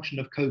same function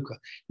of COCA.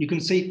 You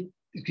can see,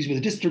 the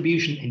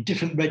distribution in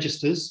different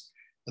registers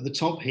at the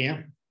top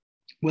here,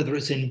 whether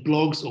it's in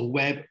blogs or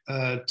web,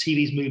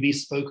 TVs,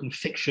 movies, spoken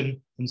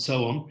fiction, and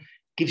so on.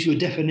 Gives you a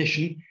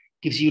definition,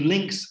 gives you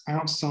links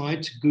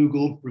outside to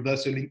Google,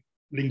 Reverso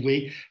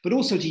Linguae, but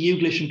also to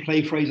Youglish and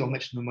Play Phrase I'll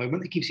mention in a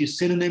moment. It gives you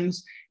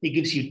synonyms, it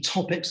gives you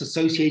topics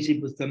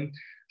associated with them,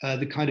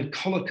 the kind of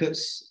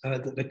collocates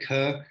that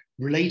occur,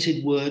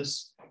 related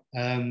words,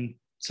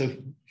 so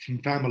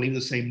from family, the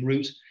same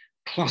root,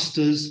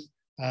 clusters,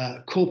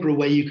 corpora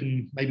where you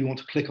can maybe want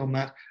to click on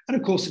that, and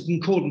of course the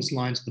concordance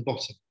lines at the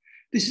bottom.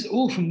 This is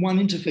all from one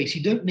interface.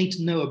 You don't need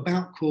to know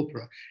about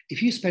corpora.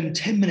 If you spend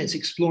 10 minutes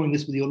exploring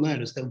this with your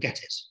learners, they'll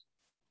get it.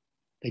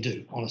 They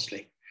do,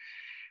 honestly.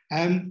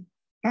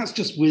 That's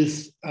just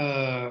with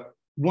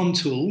one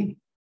tool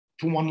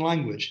for one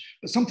language.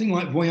 But something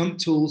like Voyant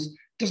Tools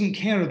doesn't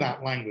care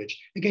about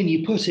language. Again,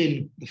 you put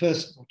in the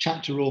first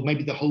chapter or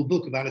maybe the whole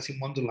book of Alice in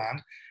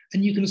Wonderland,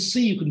 and you can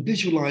see, you can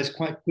visualize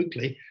quite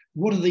quickly,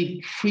 what are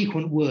the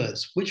frequent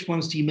words? Which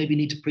ones do you maybe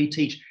need to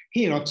pre-teach?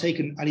 Here, I've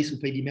taken Alice au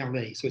Pays des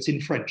Merveilles, so it's in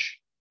French.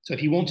 So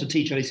if you want to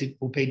teach Alice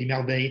au Pays des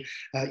Merveilles,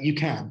 you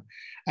can.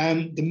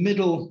 The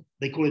middle,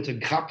 they call it a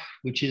grappe,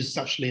 which is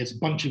actually a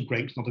bunch of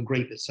grapes, not a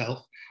grape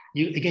itself.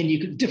 You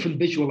get different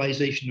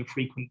visualization of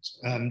frequent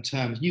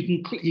terms.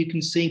 You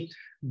can see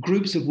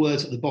groups of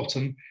words at the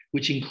bottom,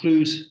 which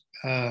include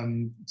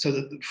so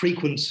that the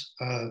frequent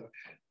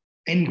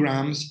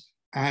engrams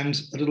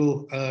and a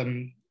little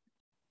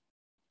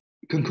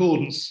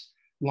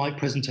concordance-like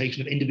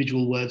presentation of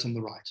individual words on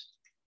the right.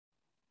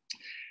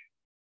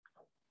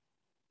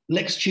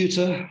 Lex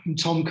Tutor from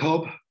Tom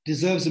Cobb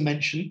deserves a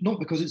mention, not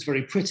because it's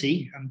very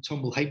pretty, and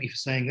Tom will hate me for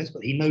saying this,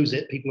 but he knows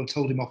it. People have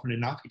told him often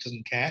enough, he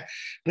doesn't care.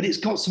 But it's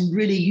got some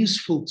really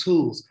useful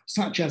tools,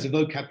 such as a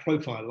vocab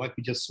profile, like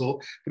we just saw,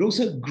 but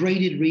also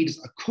graded readers,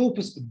 a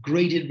corpus of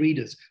graded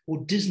readers,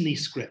 or Disney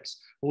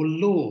scripts, or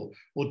law,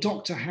 or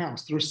Dr.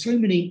 House. There are so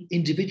many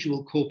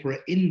individual corpora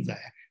in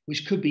there,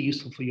 which could be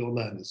useful for your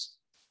learners.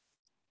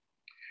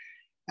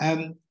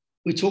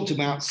 We talked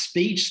about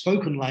speech,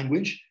 spoken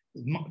language,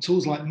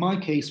 tools like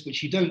MyCase,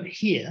 which you don't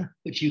hear,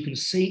 but you can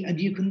see,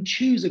 and you can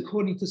choose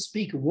according to the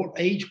speaker, what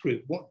age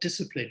group, what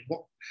discipline,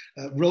 what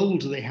role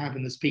do they have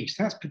in the speech.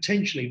 That's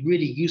potentially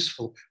really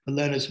useful for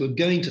learners who are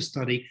going to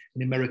study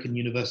in American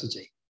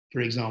university, for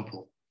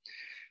example.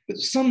 But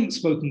some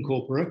spoken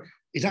corpora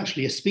is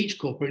actually a speech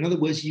corpora. In other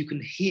words, you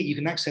can hear, you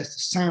can access the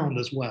sound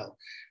as well.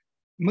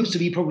 Most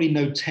of you probably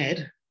know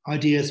TED,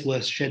 Ideas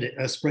Worth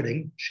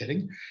Spreading.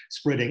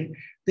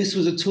 This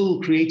was a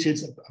tool created,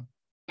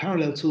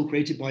 parallel tool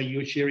created by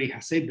Yoshiri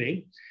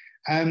Hasebe.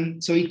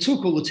 So he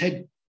took all the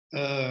TED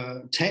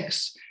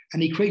texts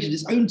and he created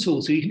his own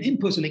tool. So you can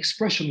input an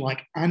expression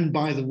like, and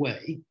by the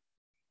way,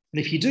 and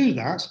if you do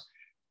that,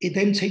 it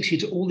then takes you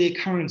to all the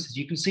occurrences.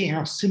 You can see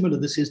how similar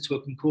this is to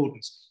a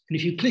concordance. And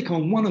if you click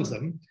on one of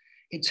them,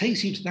 it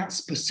takes you to that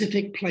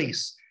specific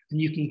place and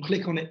you can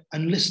click on it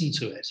and listen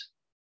to it.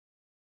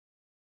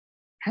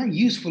 How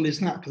useful is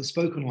that for the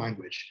spoken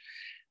language?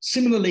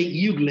 Similarly,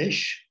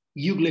 Youglish.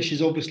 Youglish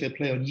is obviously a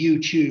play on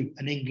YouTube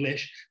and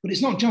English, but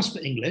it's not just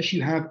for English.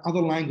 You have other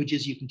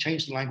languages. You can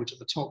change the language at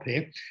the top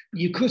here.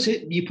 You put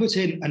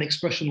in an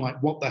expression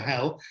like "what the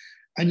hell,"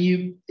 and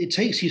it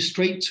takes you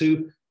straight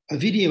to a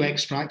video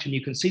extract, and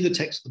you can see the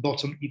text at the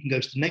bottom. You can go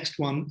to the next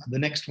one, and the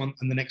next one,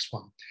 and the next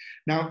one.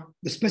 Now,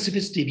 the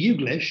specificity of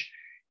Youglish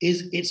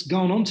is it's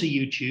gone onto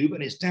YouTube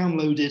and it's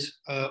downloaded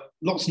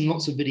lots and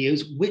lots of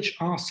videos which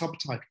are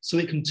subtitled, so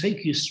it can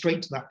take you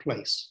straight to that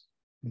place.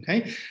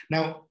 Okay,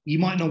 now you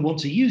might not want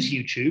to use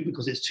YouTube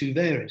because it's too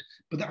varied,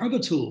 but there are other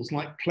tools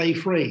like Play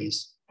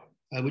Phrase,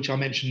 which I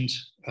mentioned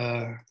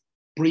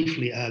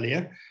briefly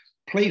earlier.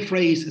 Play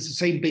Phrase is the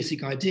same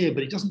basic idea,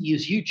 but it doesn't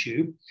use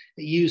YouTube.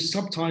 It uses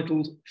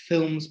subtitled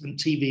films and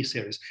TV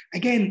series.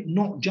 Again,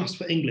 not just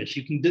for English.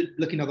 You can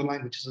look in other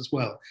languages as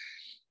well.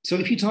 So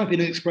if you type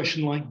in an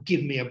expression like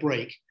 "give me a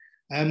break,"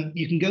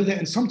 you can go there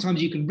and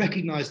sometimes you can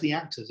recognize the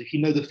actors. If you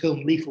know the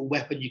film Lethal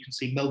Weapon, you can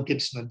see Mel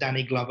Gibson and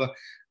Danny Glover,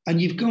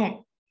 and you've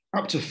got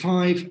up to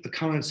 5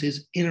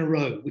 occurrences in a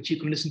row, which you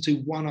can listen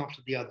to one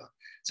after the other.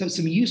 So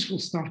some useful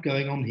stuff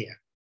going on here.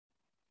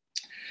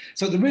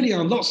 So there really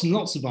are lots and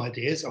lots of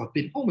ideas. I've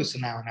been almost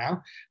an hour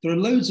now. There are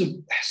loads of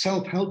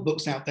self-help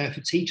books out there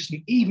for teachers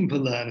and even for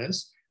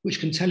learners,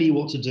 which can tell you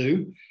what to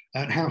do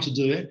and how to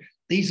do it.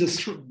 These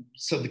are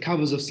so the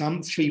covers of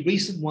some, 3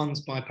 recent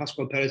ones by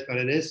Pascual Perez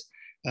Paredes,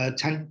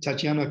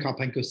 Tatiana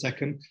Karpenko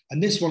second,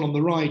 and this one on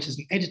the right is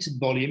an edited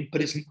volume, but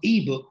it's an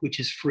ebook which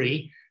is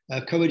free,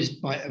 co-edited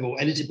by or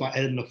edited by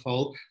Ellen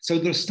Lafole. So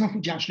there's stuff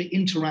which actually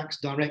interacts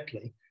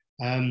directly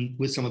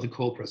with some of the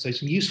corpora. So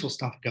some useful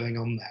stuff going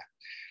on there.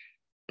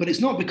 But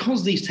it's not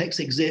because these texts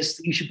exist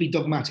that you should be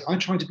dogmatic. I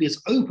try to be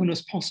as open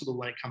as possible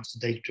when it comes to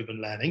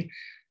data-driven learning.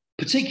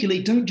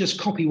 Particularly, don't just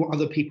copy what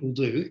other people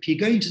do. If you're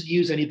going to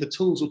use any of the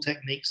tools or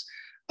techniques,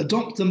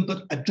 adopt them,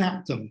 but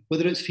adapt them,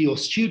 whether it's for your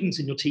students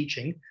in your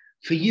teaching,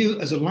 for you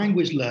as a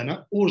language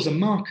learner, or as a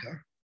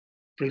marker.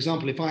 For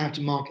example, if I have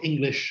to mark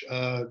English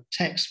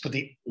text for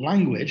the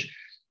language,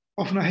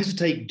 often I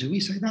hesitate, do we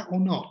say that or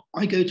not?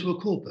 I go to a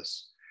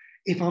corpus.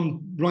 If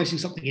I'm writing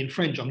something in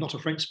French, I'm not a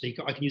French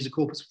speaker, I can use a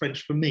corpus of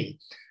French for me,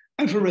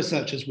 and for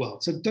research as well.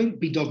 So don't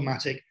be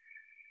dogmatic.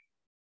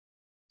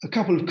 A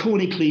couple of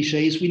corny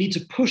cliches. We need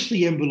to push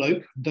the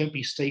envelope. Don't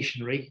be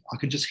stationary. I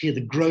can just hear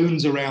the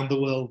groans around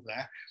the world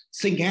there.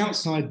 Think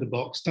outside the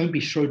box. Don't be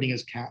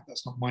Schrodinger's cat.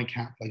 That's not my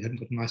cat. I haven't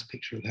got a nice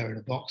picture of her in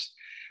a box.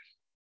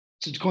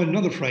 So to coin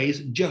another phrase,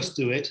 just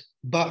do it,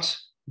 but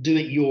do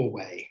it your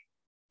way.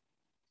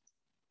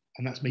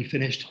 And that's me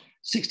finished.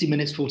 60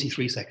 minutes,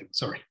 43 seconds.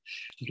 Sorry,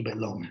 a little bit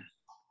long.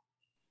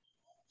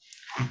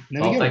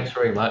 Well, thanks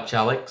very much,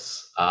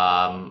 Alex.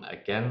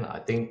 Again, I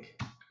think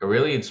a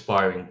really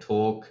inspiring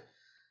talk.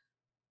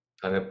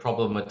 Kind of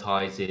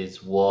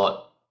problematizes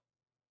what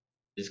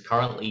is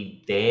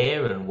currently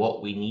there and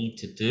what we need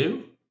to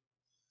do.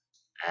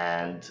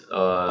 And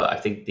I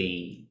think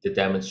the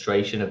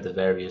demonstration of the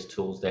various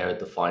tools there at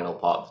the final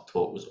part of the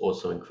talk was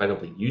also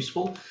incredibly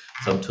useful.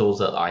 Some tools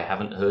that I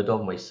haven't heard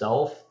of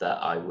myself that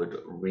I would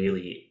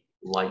really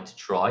like to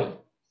try.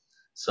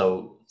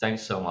 So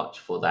thanks so much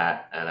for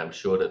that. And I'm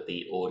sure that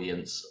the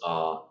audience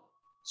are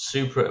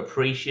super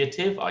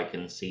appreciative. I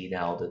can see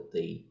now that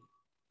the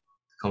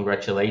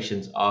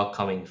congratulations are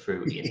coming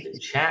through in the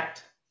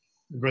chat.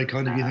 Very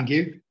kind of you, thank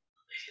you.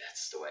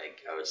 That's the way it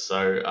goes.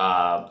 So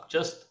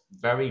just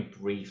very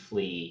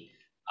briefly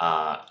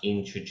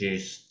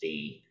introduce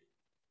the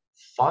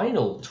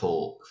final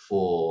talk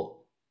for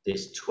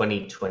this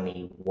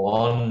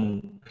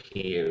 2021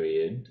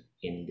 period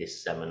in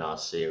this seminar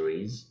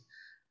series.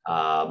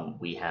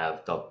 We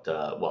have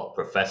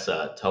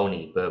Professor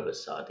Tony Berber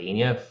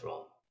Sardinia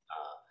from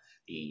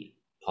the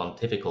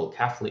Pontifical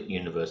Catholic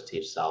University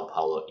of Sao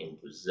Paulo in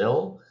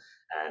Brazil.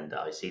 And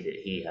I see that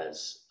he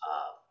has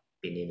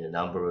been in a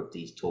number of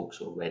these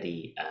talks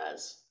already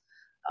as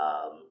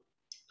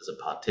a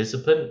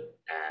participant,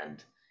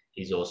 and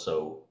he's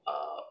also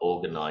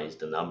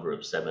organized a number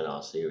of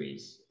seminar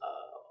series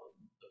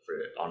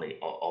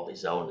of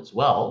his own as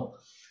well.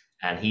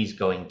 And he's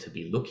going to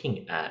be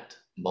looking at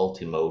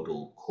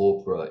multimodal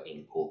corpora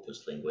in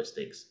corpus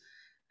linguistics,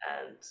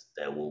 and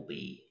there will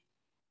be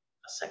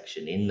a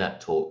section in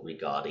that talk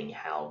regarding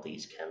how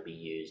these can be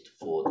used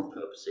for the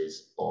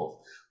purposes of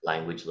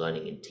language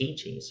learning and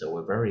teaching. So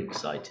we're very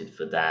excited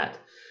for that.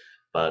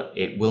 But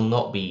it will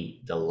not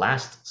be the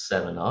last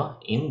seminar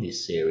in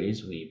this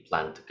series. We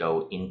plan to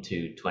go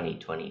into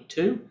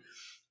 2022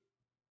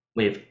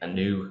 with a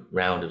new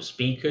round of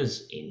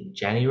speakers in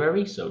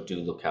January. So do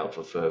look out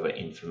for further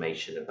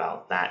information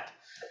about that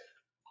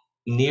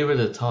nearer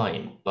the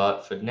time.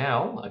 But for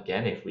now,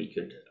 again, if we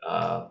could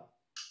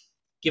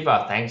give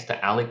our thanks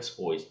to Alex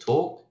for his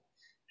talk,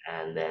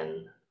 and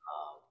then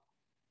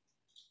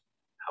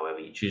however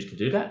you choose to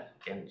do that,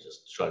 again,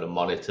 just try to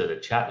monitor the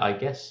chat, I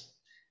guess.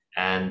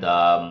 And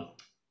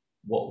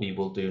what we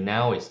will do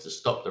now is to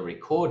stop the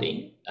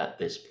recording at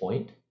this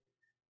point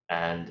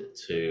and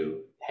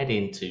to head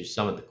into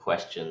some of the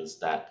questions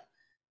that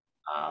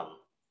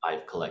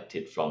I've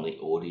collected from the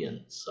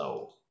audience.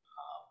 So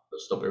we'll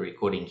stop the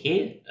recording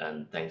here,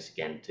 and thanks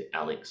again to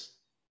Alex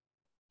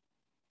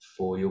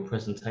for your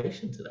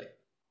presentation today.